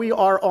 or we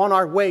are on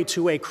our way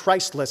to a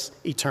Christless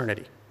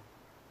eternity.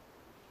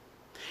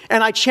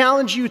 And I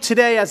challenge you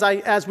today,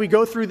 as we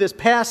go through this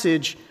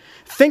passage,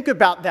 think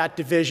about that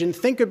division.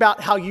 Think about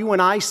how you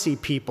and I see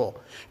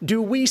people.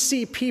 Do we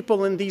see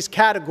people in these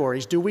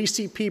categories? Do we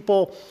see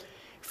people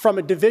from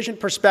a division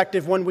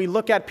perspective? When we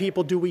look at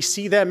people, do we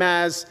see them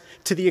as,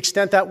 to the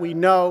extent that we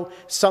know,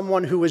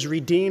 someone who is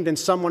redeemed and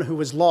someone who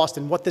is lost?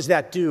 And what does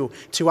that do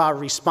to our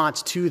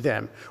response to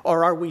them?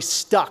 Or are we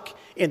stuck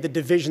in the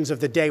divisions of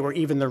the day where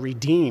even the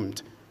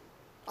redeemed,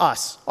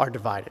 us, are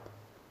divided?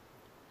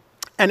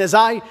 And as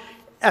I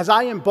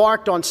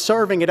embarked on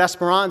serving at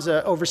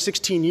Esperanza over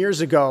 16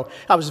 years ago,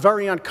 I was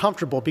very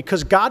uncomfortable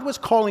because God was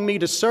calling me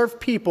to serve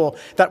people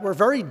that were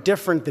very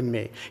different than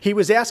me. He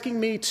was asking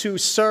me to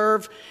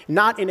serve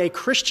not in a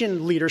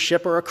Christian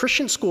leadership or a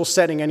Christian school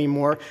setting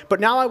anymore, but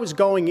now I was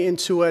going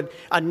into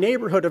a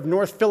neighborhood of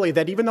North Philly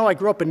that, even though I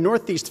grew up in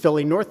Northeast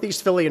Philly and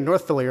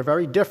North Philly are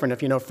very different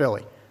if you know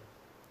Philly.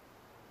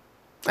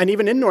 And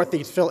even in North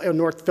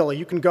Philly,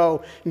 you can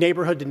go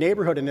neighborhood to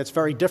neighborhood, and it's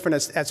very different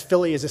as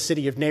Philly is a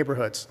city of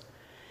neighborhoods.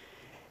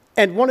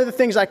 And one of the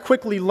things I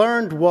quickly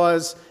learned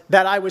was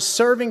that I was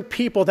serving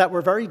people that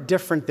were very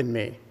different than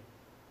me.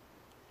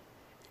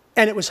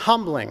 And it was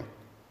humbling.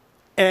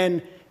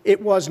 And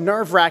it was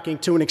nerve-wracking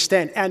to an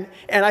extent. And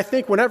I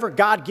think whenever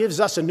God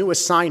gives us a new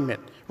assignment,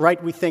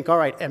 right, we think, all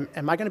right,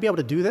 am I going to be able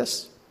to do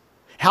this?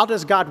 How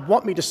does God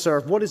want me to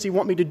serve? What does he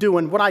want me to do?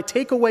 And what I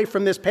take away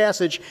from this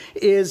passage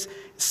is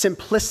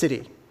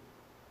simplicity.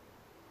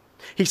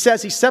 He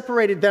says he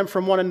separated them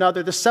from one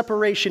another. The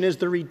separation is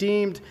the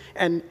redeemed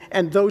and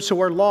those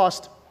who are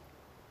lost.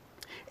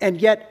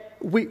 And yet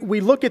we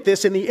look at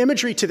this, and the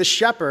imagery to the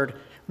shepherd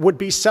would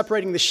be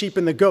separating the sheep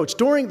and the goats.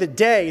 During the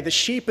day, the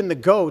sheep and the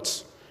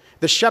goats,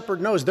 the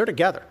shepherd knows they're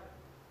together.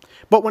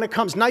 But when it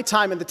comes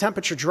nighttime and the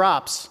temperature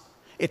drops,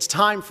 it's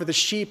time for the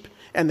sheep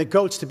and the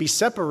goats to be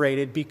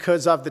separated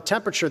because of the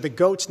temperature. The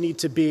goats need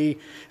to be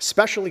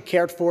specially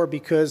cared for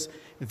because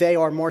they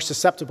are more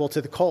susceptible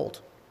to the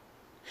cold.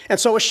 And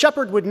so a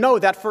shepherd would know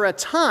that for a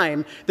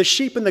time, the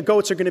sheep and the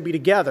goats are going to be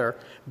together,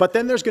 but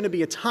then there's going to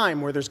be a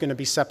time where there's going to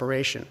be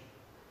separation.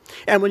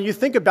 And when you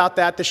think about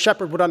that, the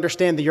shepherd would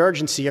understand the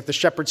urgency if the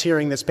shepherd's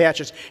hearing this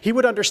passage. He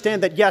would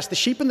understand that, yes, the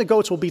sheep and the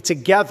goats will be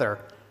together,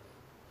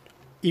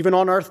 even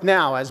on earth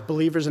now, as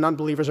believers and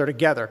unbelievers are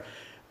together.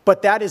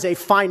 But that is a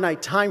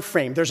finite time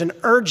frame. There's an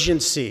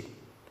urgency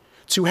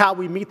to how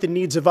we meet the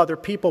needs of other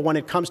people when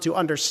it comes to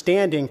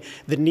understanding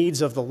the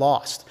needs of the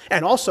lost.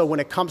 And also when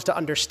it comes to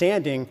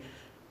understanding,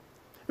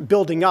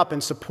 building up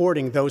and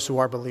supporting those who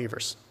are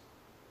believers.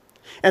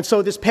 And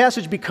so this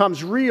passage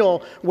becomes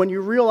real when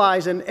you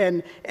realize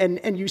and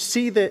you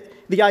see that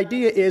the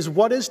idea is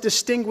what is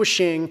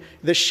distinguishing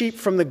the sheep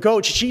from the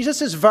goats.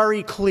 Jesus is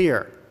very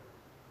clear.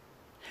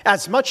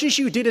 As much as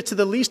you did it to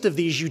the least of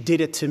these, you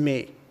did it to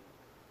me.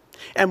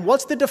 And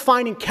what's the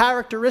defining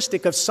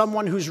characteristic of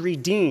someone who's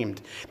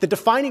redeemed? The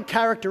defining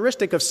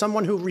characteristic of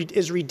someone who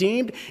is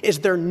redeemed is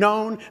they're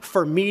known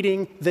for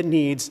meeting the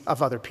needs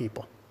of other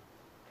people.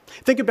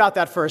 Think about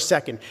that for a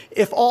second.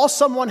 If all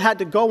someone had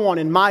to go on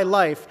in my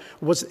life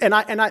was,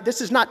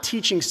 this is not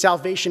teaching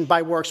salvation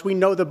by works. We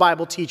know the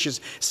Bible teaches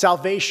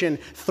salvation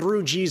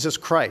through Jesus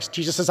Christ.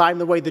 Jesus says, I am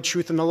the way, the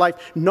truth, and the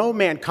life. No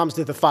man comes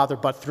to the Father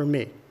but through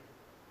me.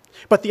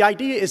 But the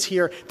idea is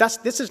here,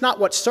 this is not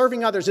what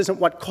serving others isn't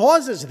what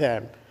causes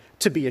them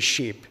to be a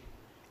sheep.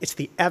 It's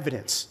the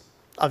evidence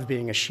of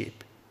being a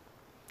sheep.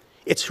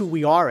 It's who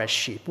we are as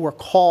sheep. We're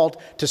called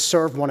to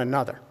serve one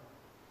another.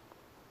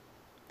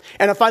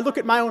 And if I look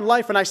at my own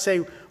life and I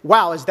say,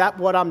 wow, is that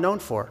what I'm known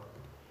for?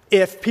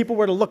 If people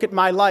were to look at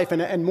my life,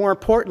 and more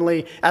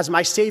importantly, as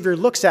my Savior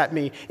looks at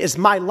me, is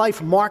my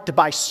life marked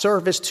by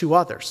service to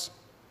others?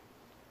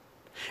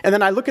 And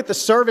then I look at the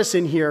service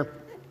in here,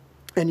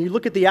 and you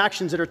look at the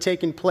actions that are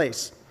taking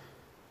place.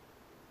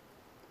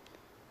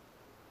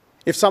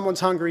 If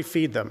someone's hungry,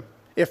 feed them.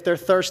 If they're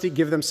thirsty,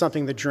 give them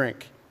something to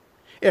drink.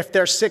 If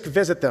they're sick,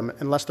 visit them,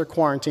 unless they're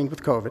quarantined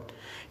with COVID.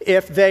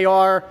 If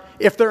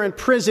they're in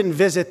prison,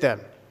 visit them.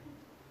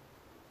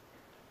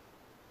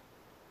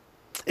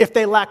 If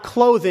they lack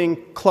clothing,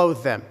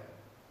 clothe them.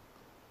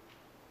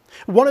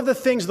 One of the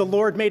things the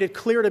Lord made it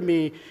clear to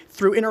me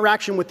through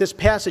interaction with this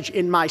passage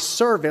in my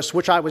service,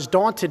 which I was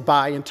daunted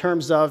by in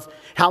terms of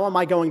how am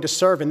I going to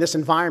serve in this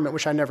environment,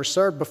 which I never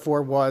served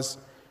before, was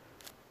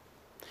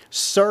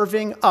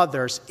serving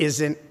others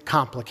isn't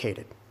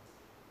complicated.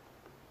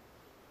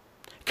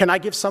 Can I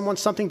give someone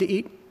something to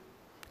eat?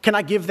 Can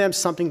I give them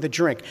something to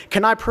drink?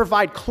 Can I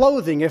provide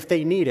clothing if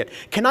they need it?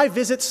 Can I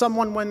visit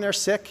someone when they're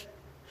sick?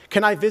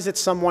 Can I visit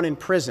someone in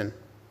prison?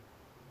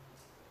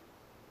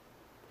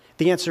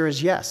 The answer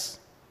is yes.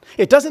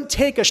 It doesn't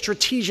take a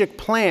strategic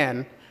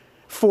plan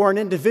for an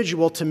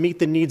individual to meet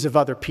the needs of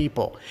other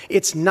people.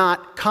 It's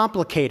not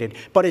complicated,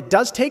 but it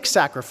does take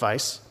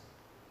sacrifice,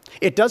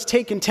 it does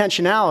take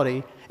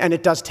intentionality, and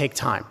it does take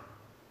time.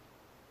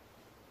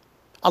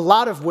 A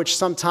lot of which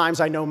sometimes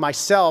I know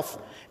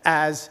myself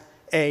as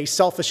a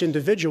selfish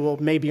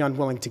individual may be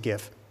unwilling to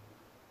give.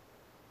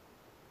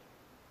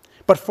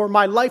 But for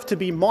my life to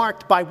be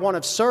marked by one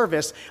of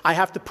service, I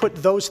have to put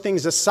those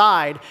things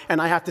aside,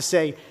 and I have to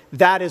say,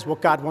 that is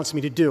what God wants me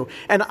to do.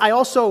 And I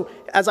also,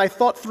 as I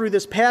thought through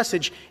this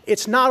passage,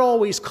 it's not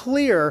always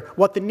clear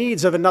what the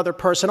needs of another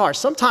person are.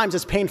 Sometimes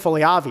it's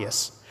painfully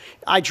obvious.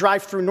 I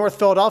drive through North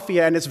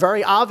Philadelphia, and it's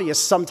very obvious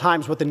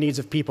sometimes what the needs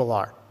of people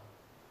are.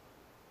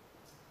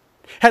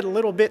 Head a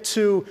little bit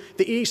to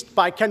the east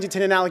by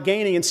Kensington and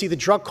Allegheny and see the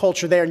drug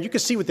culture there, and you can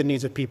see what the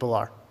needs of people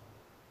are.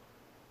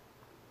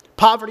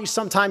 Poverty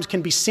sometimes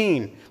can be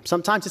seen.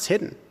 Sometimes it's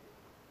hidden.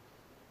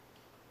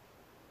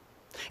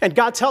 And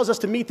God tells us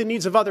to meet the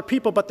needs of other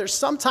people, but there's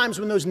sometimes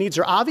when those needs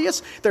are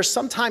obvious. There's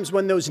sometimes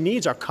when those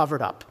needs are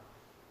covered up.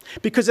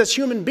 Because as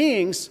human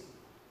beings,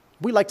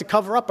 we like to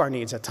cover up our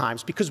needs at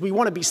times because we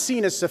want to be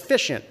seen as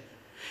sufficient.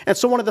 And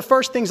so one of the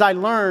first things I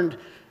learned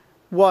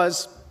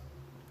was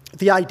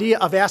the idea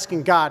of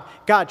asking God,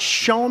 God,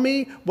 show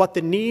me what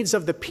the needs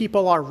of the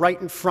people are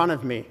right in front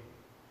of me.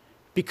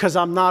 Because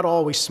I'm not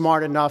always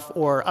smart enough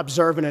or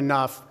observant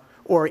enough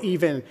or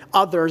even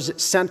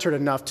others-centered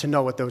enough to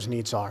know what those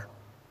needs are.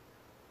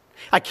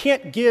 I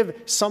can't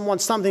give someone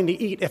something to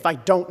eat if I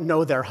don't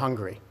know they're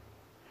hungry.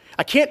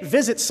 I can't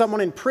visit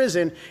someone in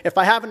prison if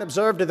I haven't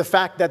observed the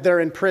fact that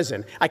they're in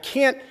prison. I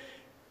can't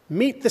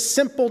meet the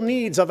simple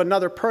needs of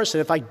another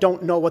person if I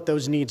don't know what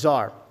those needs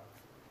are.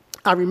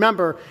 I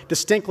remember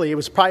distinctly, it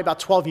was probably about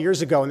 12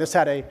 years ago, and this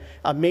had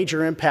a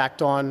major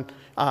impact on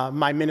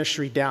my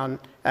ministry down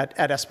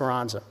at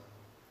Esperanza.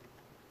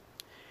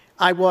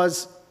 It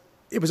was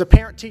a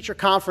parent-teacher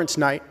conference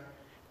night,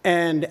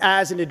 and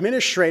as an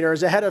administrator,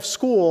 as a head of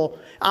school,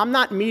 I'm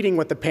not meeting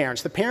with the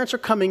parents. The parents are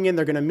coming in,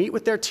 they're going to meet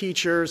with their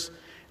teachers.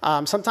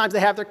 Sometimes they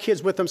have their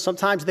kids with them,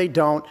 sometimes they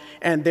don't,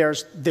 and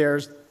there's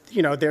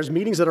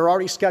meetings that are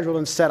already scheduled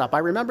and set up. I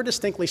remember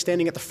distinctly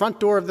standing at the front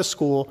door of the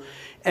school,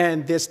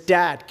 and this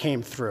dad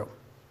came through.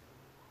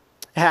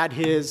 Had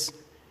his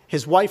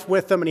wife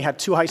with him, and he had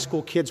 2 high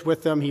school kids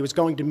with him. He was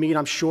going to meet,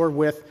 I'm sure,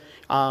 with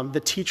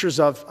the teachers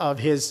of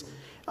his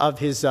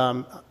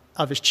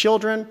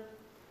children,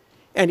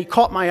 and he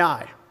caught my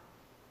eye.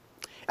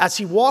 As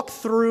he walked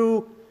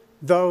through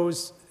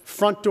those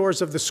front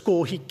doors of the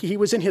school, he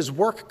was in his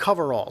work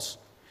coveralls.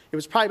 It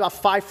was probably about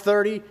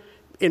 5:30.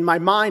 In my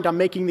mind, I'm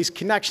making these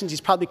connections.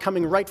 He's probably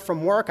coming right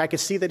from work. I could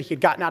see that he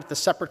had gotten out of the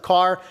separate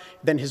car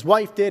than his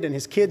wife did and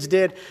his kids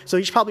did. So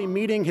he's probably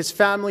meeting his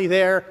family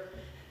there.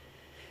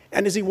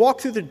 And as he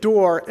walked through the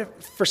door,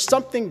 for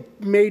something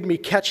made me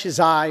catch his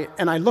eye,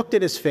 and I looked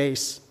at his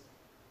face.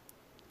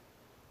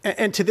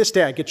 And to this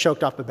day, I get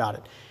choked up about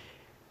it.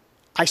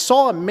 I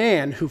saw a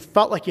man who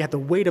felt like he had the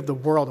weight of the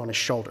world on his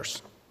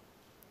shoulders.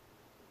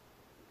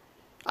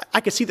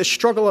 I could see the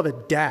struggle of a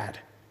dad.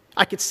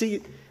 I could see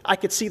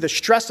the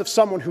stress of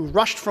someone who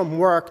rushed from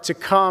work to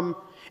come,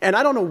 and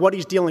I don't know what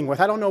he's dealing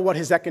with. I don't know what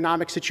his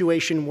economic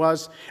situation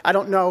was. I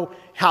don't know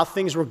how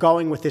things were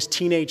going with his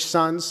teenage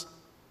sons.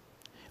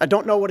 I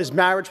don't know what his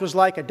marriage was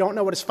like. I don't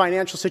know what his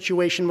financial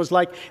situation was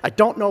like. I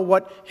don't know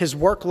what his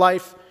work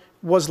life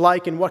was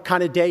like and what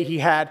kind of day he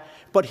had,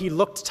 but he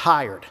looked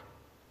tired.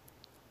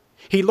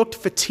 He looked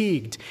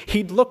fatigued.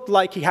 He looked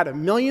like he had a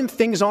million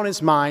things on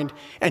his mind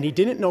and he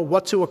didn't know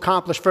what to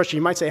accomplish first.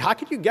 You might say, how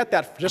could you get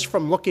that just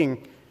from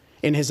looking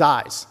in his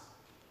eyes?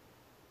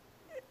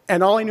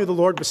 And all I knew the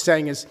Lord was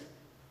saying is,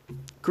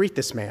 greet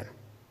this man.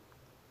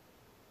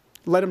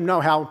 Let him know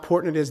how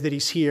important it is that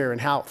he's here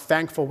and how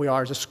thankful we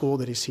are as a school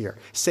that he's here.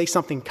 Say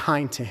something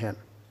kind to him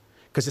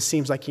because it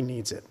seems like he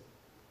needs it.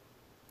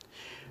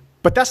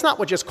 But that's not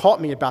what just caught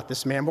me about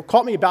this man. What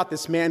caught me about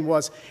this man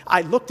was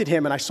I looked at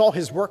him and I saw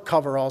his work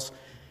coveralls,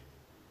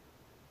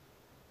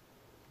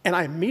 and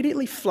I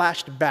immediately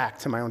flashed back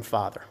to my own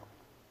father,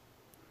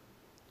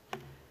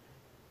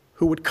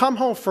 who would come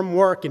home from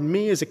work, and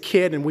me as a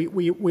kid, and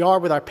we are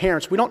with our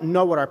parents, we don't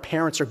know what our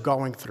parents are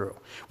going through.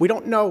 We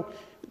don't know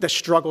the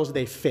struggles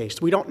they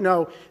faced. We don't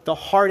know the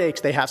heartaches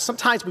they have.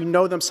 Sometimes we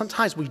know them,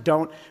 sometimes we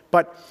don't,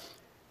 but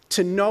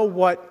to know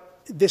what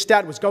this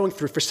dad was going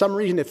through, for some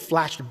reason it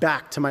flashed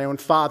back to my own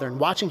father, and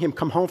watching him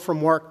come home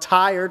from work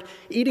tired,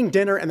 eating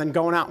dinner, and then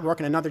going out and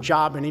working another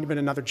job and even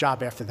another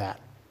job after that.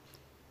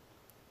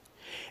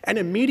 And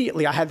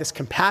immediately I had this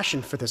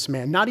compassion for this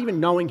man, not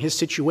even knowing his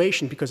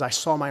situation because I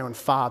saw my own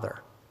father.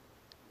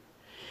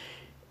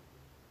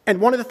 And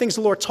one of the things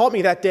the Lord taught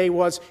me that day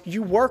was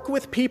you work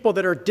with people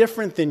that are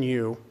different than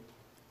you.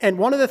 And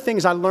one of the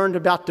things I learned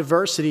about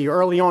diversity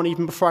early on,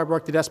 even before I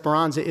worked at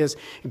Esperanza, is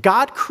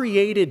God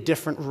created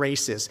different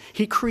races.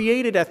 He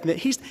created ethnic.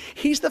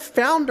 He's the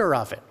founder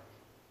of it.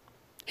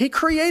 He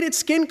created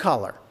skin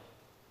color.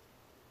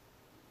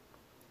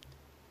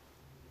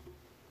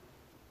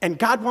 And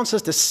God wants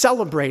us to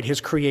celebrate his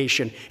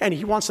creation, and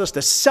he wants us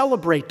to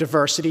celebrate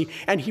diversity,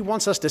 and he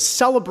wants us to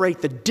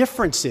celebrate the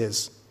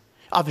differences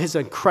of his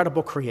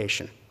incredible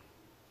creation.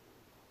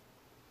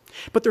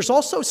 But there's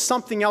also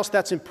something else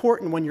that's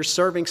important when you're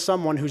serving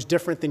someone who's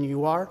different than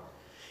you are.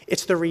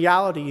 It's the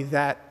reality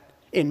that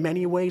in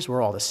many ways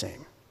we're all the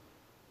same.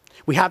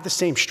 We have the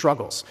same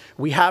struggles.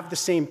 We have the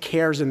same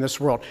cares in this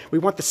world. We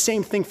want the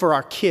same thing for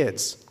our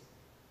kids.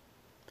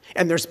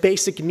 And there's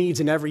basic needs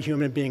in every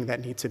human being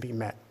that need to be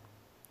met.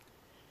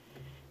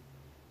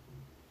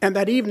 And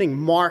that evening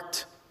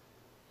marked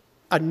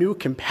a new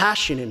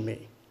compassion in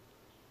me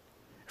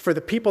for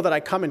the people that I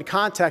come in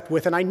contact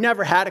with. And I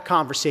never had a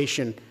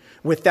conversation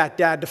with that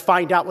dad to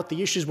find out what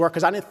the issues were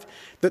because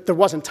there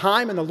wasn't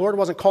time and the Lord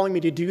wasn't calling me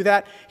to do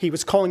that. He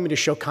was calling me to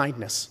show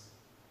kindness.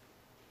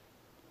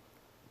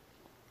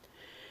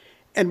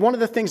 And one of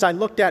the things I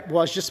looked at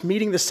was just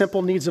meeting the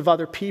simple needs of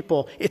other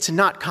people. It's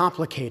not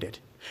complicated,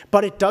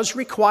 but it does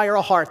require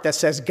a heart that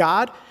says,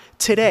 God,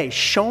 today,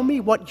 show me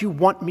what you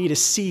want me to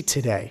see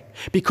today,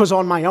 because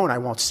on my own, I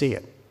won't see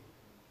it.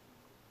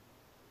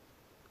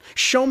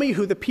 Show me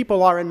who the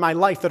people are in my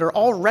life that are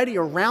already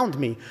around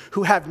me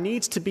who have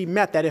needs to be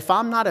met that if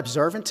I'm not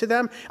observant to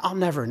them, I'll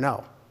never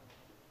know.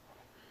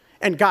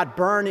 And God,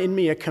 burn in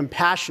me a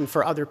compassion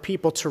for other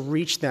people to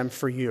reach them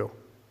for you,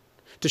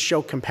 to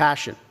show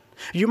compassion.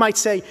 You might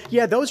say,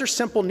 yeah, those are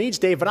simple needs,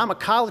 Dave, but I'm a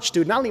college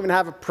student. I don't even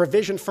have a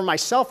provision for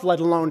myself, let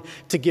alone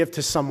to give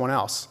to someone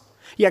else.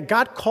 Yeah,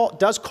 God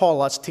does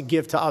call us to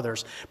give to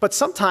others, but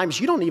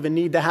sometimes you don't even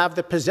need to have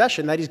the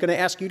possession that he's going to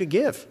ask you to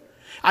give.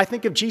 I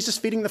think of Jesus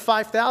feeding the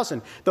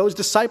 5,000. Those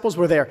disciples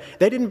were there.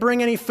 They didn't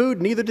bring any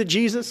food, neither did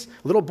Jesus.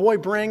 Little boy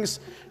brings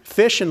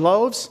fish and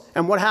loaves,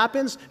 and what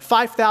happens?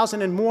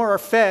 5,000 and more are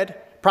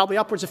fed, probably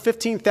upwards of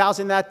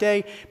 15,000 that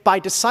day, by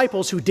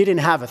disciples who didn't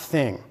have a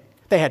thing.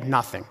 They had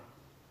nothing.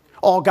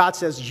 All God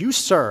says, you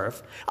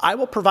serve. I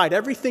will provide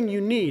everything you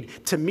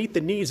need to meet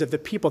the needs of the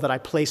people that I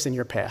place in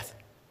your path.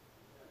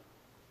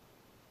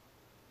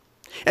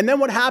 And then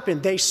what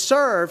happened? They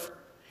serve,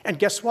 and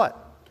guess what?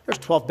 There's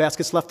 12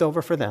 baskets left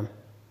over for them.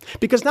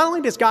 Because not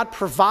only does God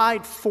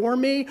provide for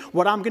me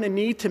what I'm going to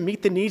need to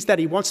meet the needs that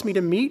he wants me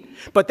to meet,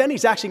 but then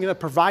he's actually going to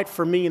provide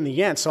for me in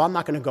the end, so I'm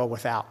not going to go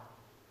without.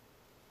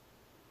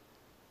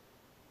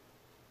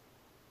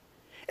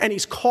 And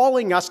he's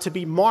calling us to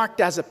be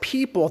marked as a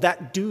people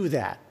that do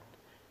that.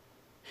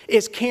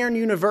 Is Cairn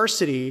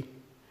University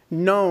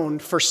known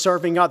for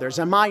serving others?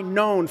 Am I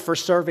known for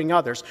serving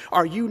others?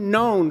 Are you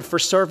known for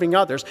serving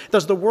others?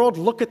 Does the world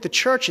look at the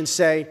church and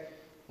say,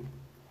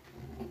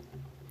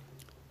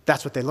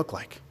 that's what they look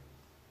like?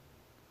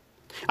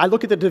 I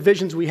look at the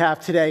divisions we have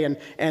today,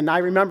 and I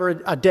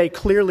remember a day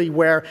clearly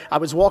where I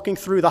was walking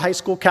through the high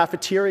school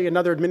cafeteria.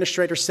 Another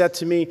administrator said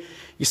to me,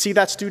 "You see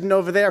that student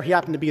over there? He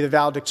happened to be the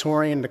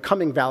valedictorian, the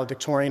coming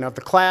valedictorian of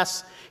the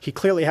class. He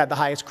clearly had the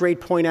highest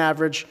grade point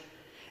average."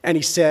 And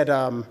he said,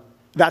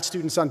 "That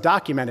student's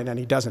undocumented and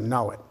he doesn't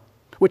know it,"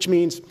 which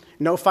means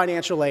no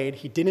financial aid.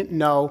 He didn't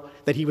know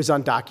that he was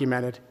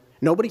undocumented.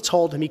 Nobody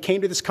told him. He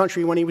came to this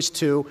country when he was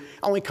 2,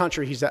 only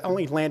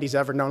land he's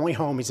ever known, only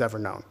home he's ever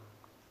known.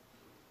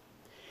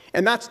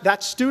 And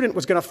that student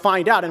was going to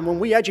find out. And when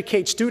we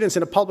educate students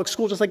in a public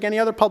school, just like any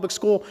other public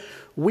school,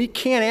 we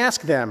can't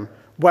ask them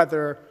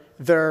whether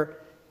they're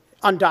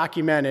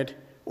undocumented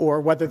or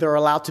whether they're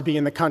allowed to be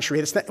in the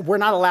country. We're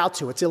not allowed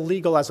to. It's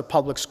illegal as a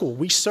public school.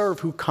 We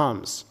serve who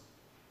comes.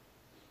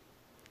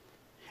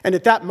 And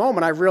at that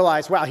moment, I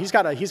realized, wow, he's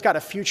got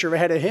a future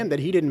ahead of him that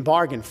he didn't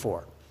bargain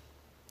for.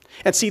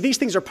 And see, these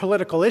things are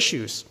political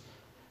issues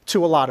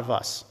to a lot of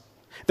us.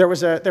 There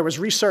was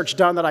research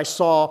done that I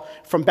saw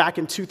from back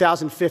in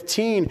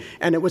 2015,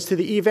 and it was to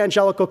the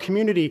evangelical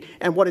community.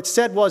 And what it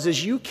said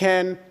is you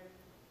can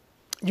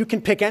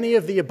pick any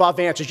of the above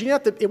answers. You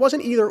didn't have to, it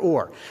wasn't either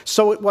or.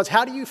 So it was,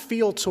 how do you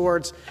feel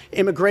towards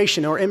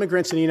immigration or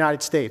immigrants in the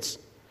United States?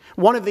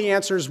 One of the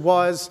answers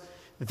was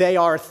they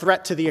are a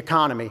threat to the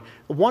economy.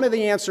 One of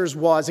the answers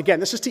was, again,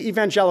 this is to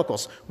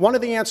evangelicals. One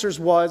of the answers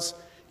was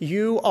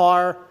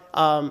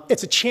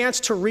it's a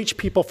chance to reach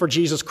people for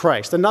Jesus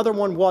Christ. Another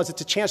one was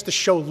it's a chance to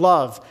show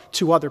love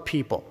to other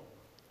people.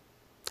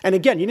 And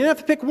again, you didn't have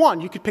to pick one.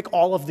 You could pick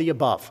all of the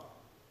above.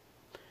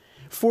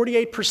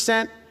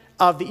 48%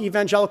 of the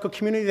evangelical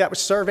community that was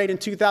surveyed in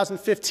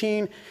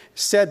 2015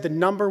 said the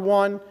number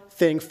one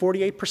thing,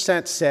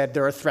 48% said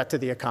they're a threat to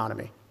the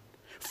economy.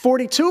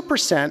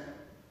 42%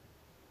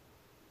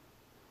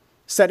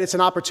 said it's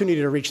an opportunity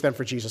to reach them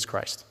for Jesus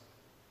Christ.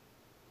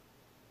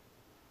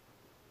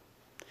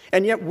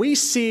 And yet we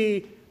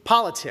see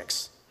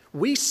politics.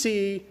 We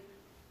see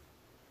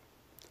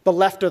the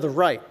left or the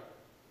right.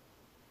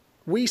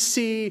 We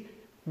see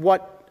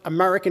what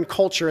American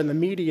culture and the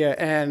media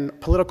and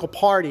political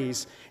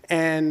parties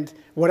and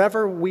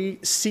whatever we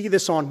see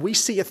this on, we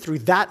see it through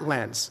that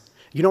lens.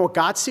 You know what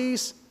God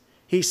sees?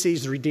 He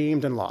sees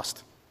redeemed and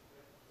lost.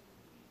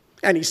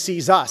 And he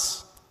sees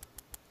us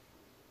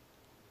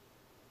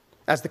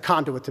as the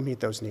conduit to meet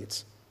those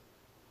needs.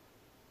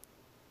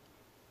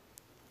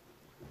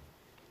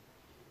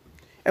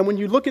 And when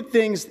you look at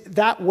things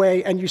that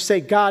way and you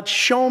say, God,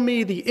 show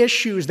me the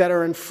issues that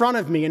are in front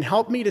of me and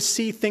help me to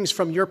see things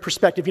from your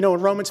perspective. You know, in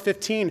Romans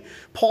 15,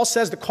 Paul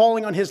says the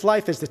calling on his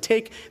life is to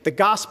take the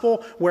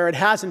gospel where it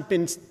hasn't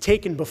been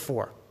taken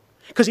before,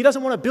 because he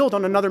doesn't want to build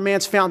on another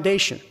man's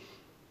foundation.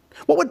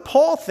 What would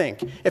Paul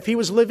think if he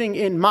was living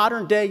in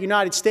modern-day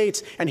United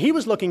States and he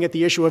was looking at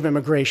the issue of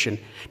immigration?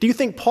 Do you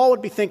think Paul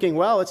would be thinking,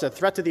 well, it's a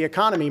threat to the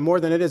economy more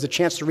than it is a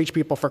chance to reach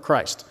people for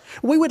Christ?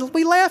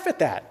 We laugh at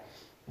that.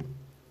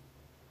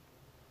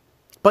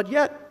 But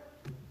yet,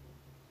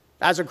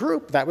 as a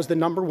group, that was the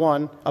number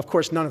one. Of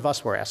course, none of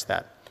us were asked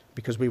that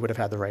because we would have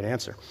had the right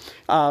answer.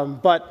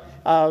 But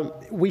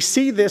we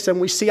see this, and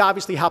we see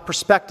obviously how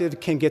perspective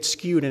can get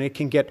skewed and it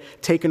can get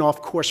taken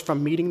off course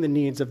from meeting the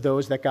needs of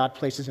those that God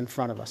places in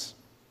front of us.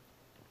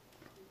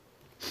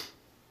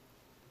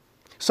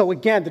 So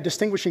again, the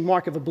distinguishing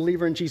mark of a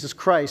believer in Jesus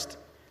Christ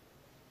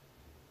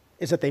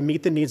is that they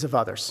meet the needs of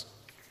others.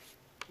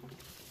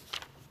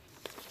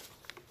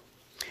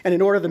 And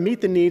in order to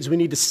meet the needs, we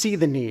need to see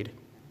the need.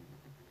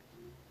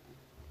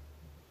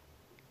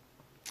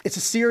 It's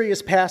a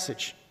serious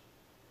passage.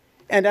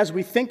 And as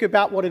we think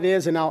about what it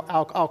is, and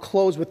I'll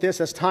close with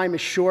this as time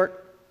is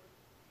short,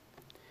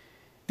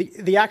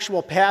 the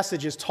actual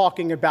passage is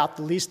talking about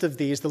the least of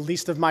these, the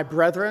least of my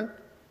brethren.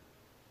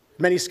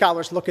 Many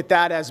scholars look at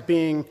that as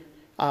being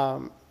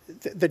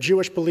the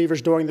Jewish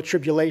believers during the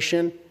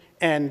tribulation,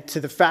 and to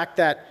the fact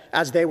that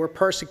as they were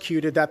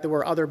persecuted, that there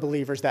were other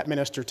believers that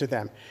ministered to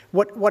them.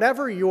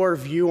 Whatever your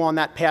view on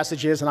that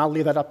passage is, and I'll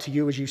leave that up to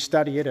you as you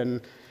study it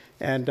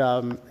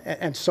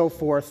and so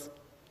forth.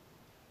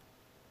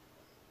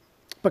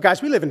 But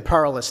guys, we live in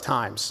perilous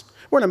times.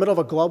 We're in the middle of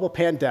a global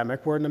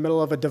pandemic. We're in the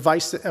middle of a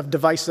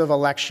divisive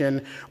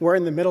election. We're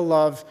in the middle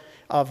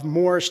of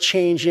mores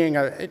changing,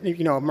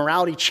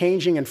 morality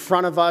changing in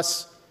front of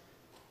us.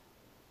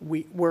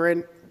 We're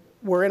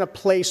in a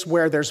place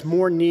where there's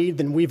more need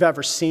than we've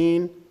ever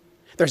seen.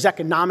 There's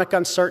economic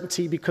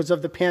uncertainty because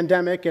of the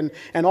pandemic and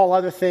all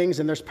other things,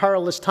 and there's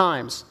perilous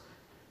times.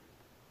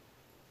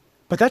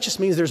 But that just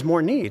means there's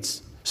more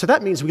needs. So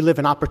that means we live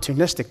in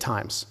opportunistic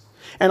times.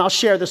 And I'll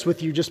share this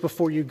with you just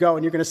before you go,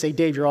 and you're going to say,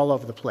 Dave, you're all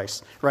over the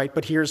place, right?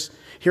 But here's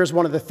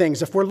one of the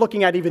things. If we're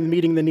looking at even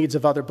meeting the needs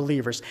of other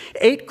believers,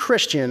 8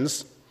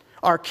 Christians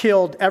are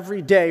killed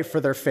every day for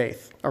their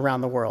faith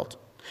around the world.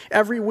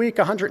 Every week,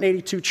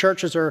 182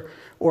 churches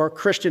or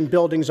Christian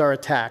buildings are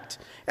attacked.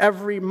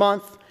 Every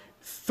month,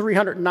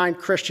 309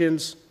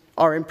 Christians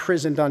are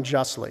imprisoned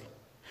unjustly.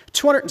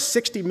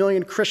 260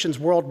 million Christians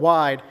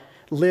worldwide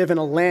live in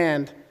a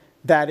land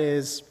that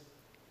is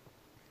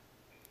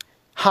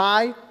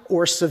high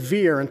or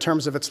severe in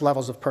terms of its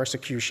levels of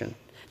persecution.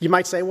 You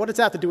might say, what does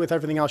that have to do with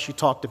everything else you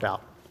talked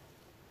about?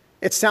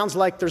 It sounds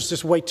like there's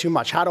just way too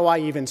much. How do I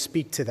even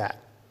speak to that?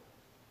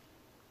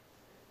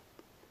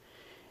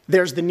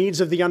 There's the needs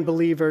of the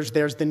unbelievers.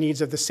 There's the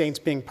needs of the saints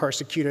being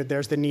persecuted.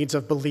 There's the needs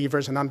of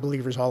believers and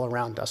unbelievers all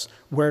around us.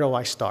 Where do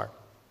I start?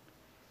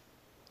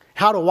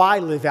 How do I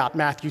live out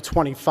Matthew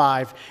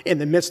 25 in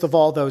the midst of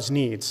all those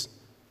needs?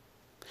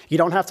 You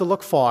don't have to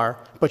look far,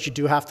 but you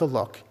do have to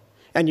look.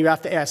 And you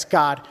have to ask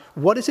God,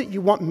 what is it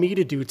you want me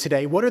to do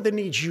today? What are the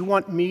needs you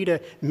want me to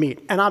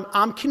meet? And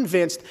I'm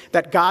convinced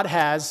that God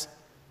has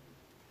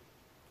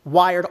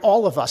wired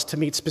all of us to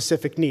meet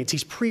specific needs.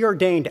 He's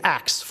preordained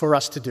acts for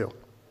us to do.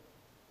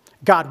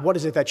 God, what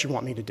is it that you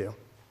want me to do?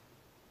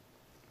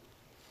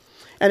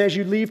 And as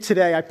you leave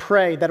today, I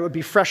pray that it would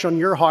be fresh on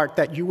your heart,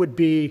 that you would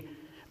be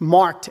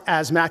marked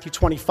as Matthew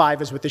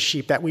 25 is with the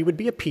sheep, that we would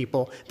be a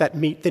people that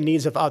meet the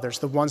needs of others,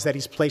 the ones that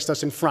he's placed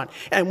us in front.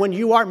 And when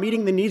you are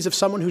meeting the needs of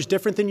someone who's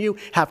different than you,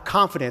 have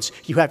confidence.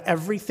 You have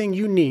everything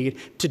you need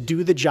to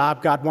do the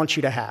job God wants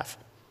you to have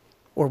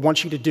or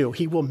wants you to do.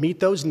 He will meet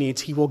those needs.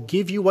 He will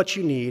give you what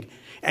you need,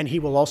 and he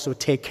will also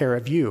take care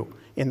of you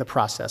in the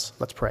process.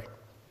 Let's pray.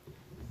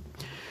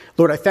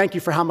 Lord, I thank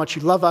you for how much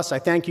you love us. I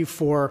thank you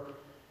for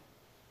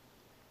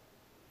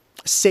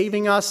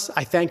saving us.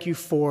 I thank you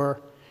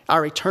for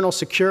our eternal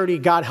security.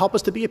 God, help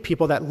us to be a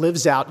people that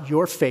lives out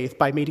your faith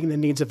by meeting the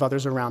needs of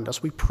others around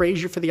us. We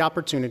praise you for the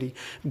opportunity.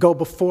 Go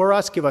before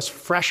us. Give us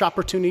fresh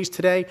opportunities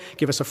today.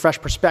 Give us a fresh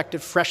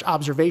perspective, fresh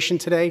observation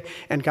today.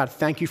 And God,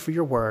 thank you for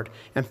your word.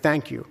 And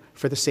thank you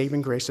for the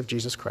saving grace of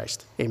Jesus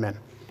Christ. Amen.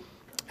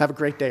 Have a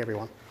great day,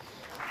 everyone.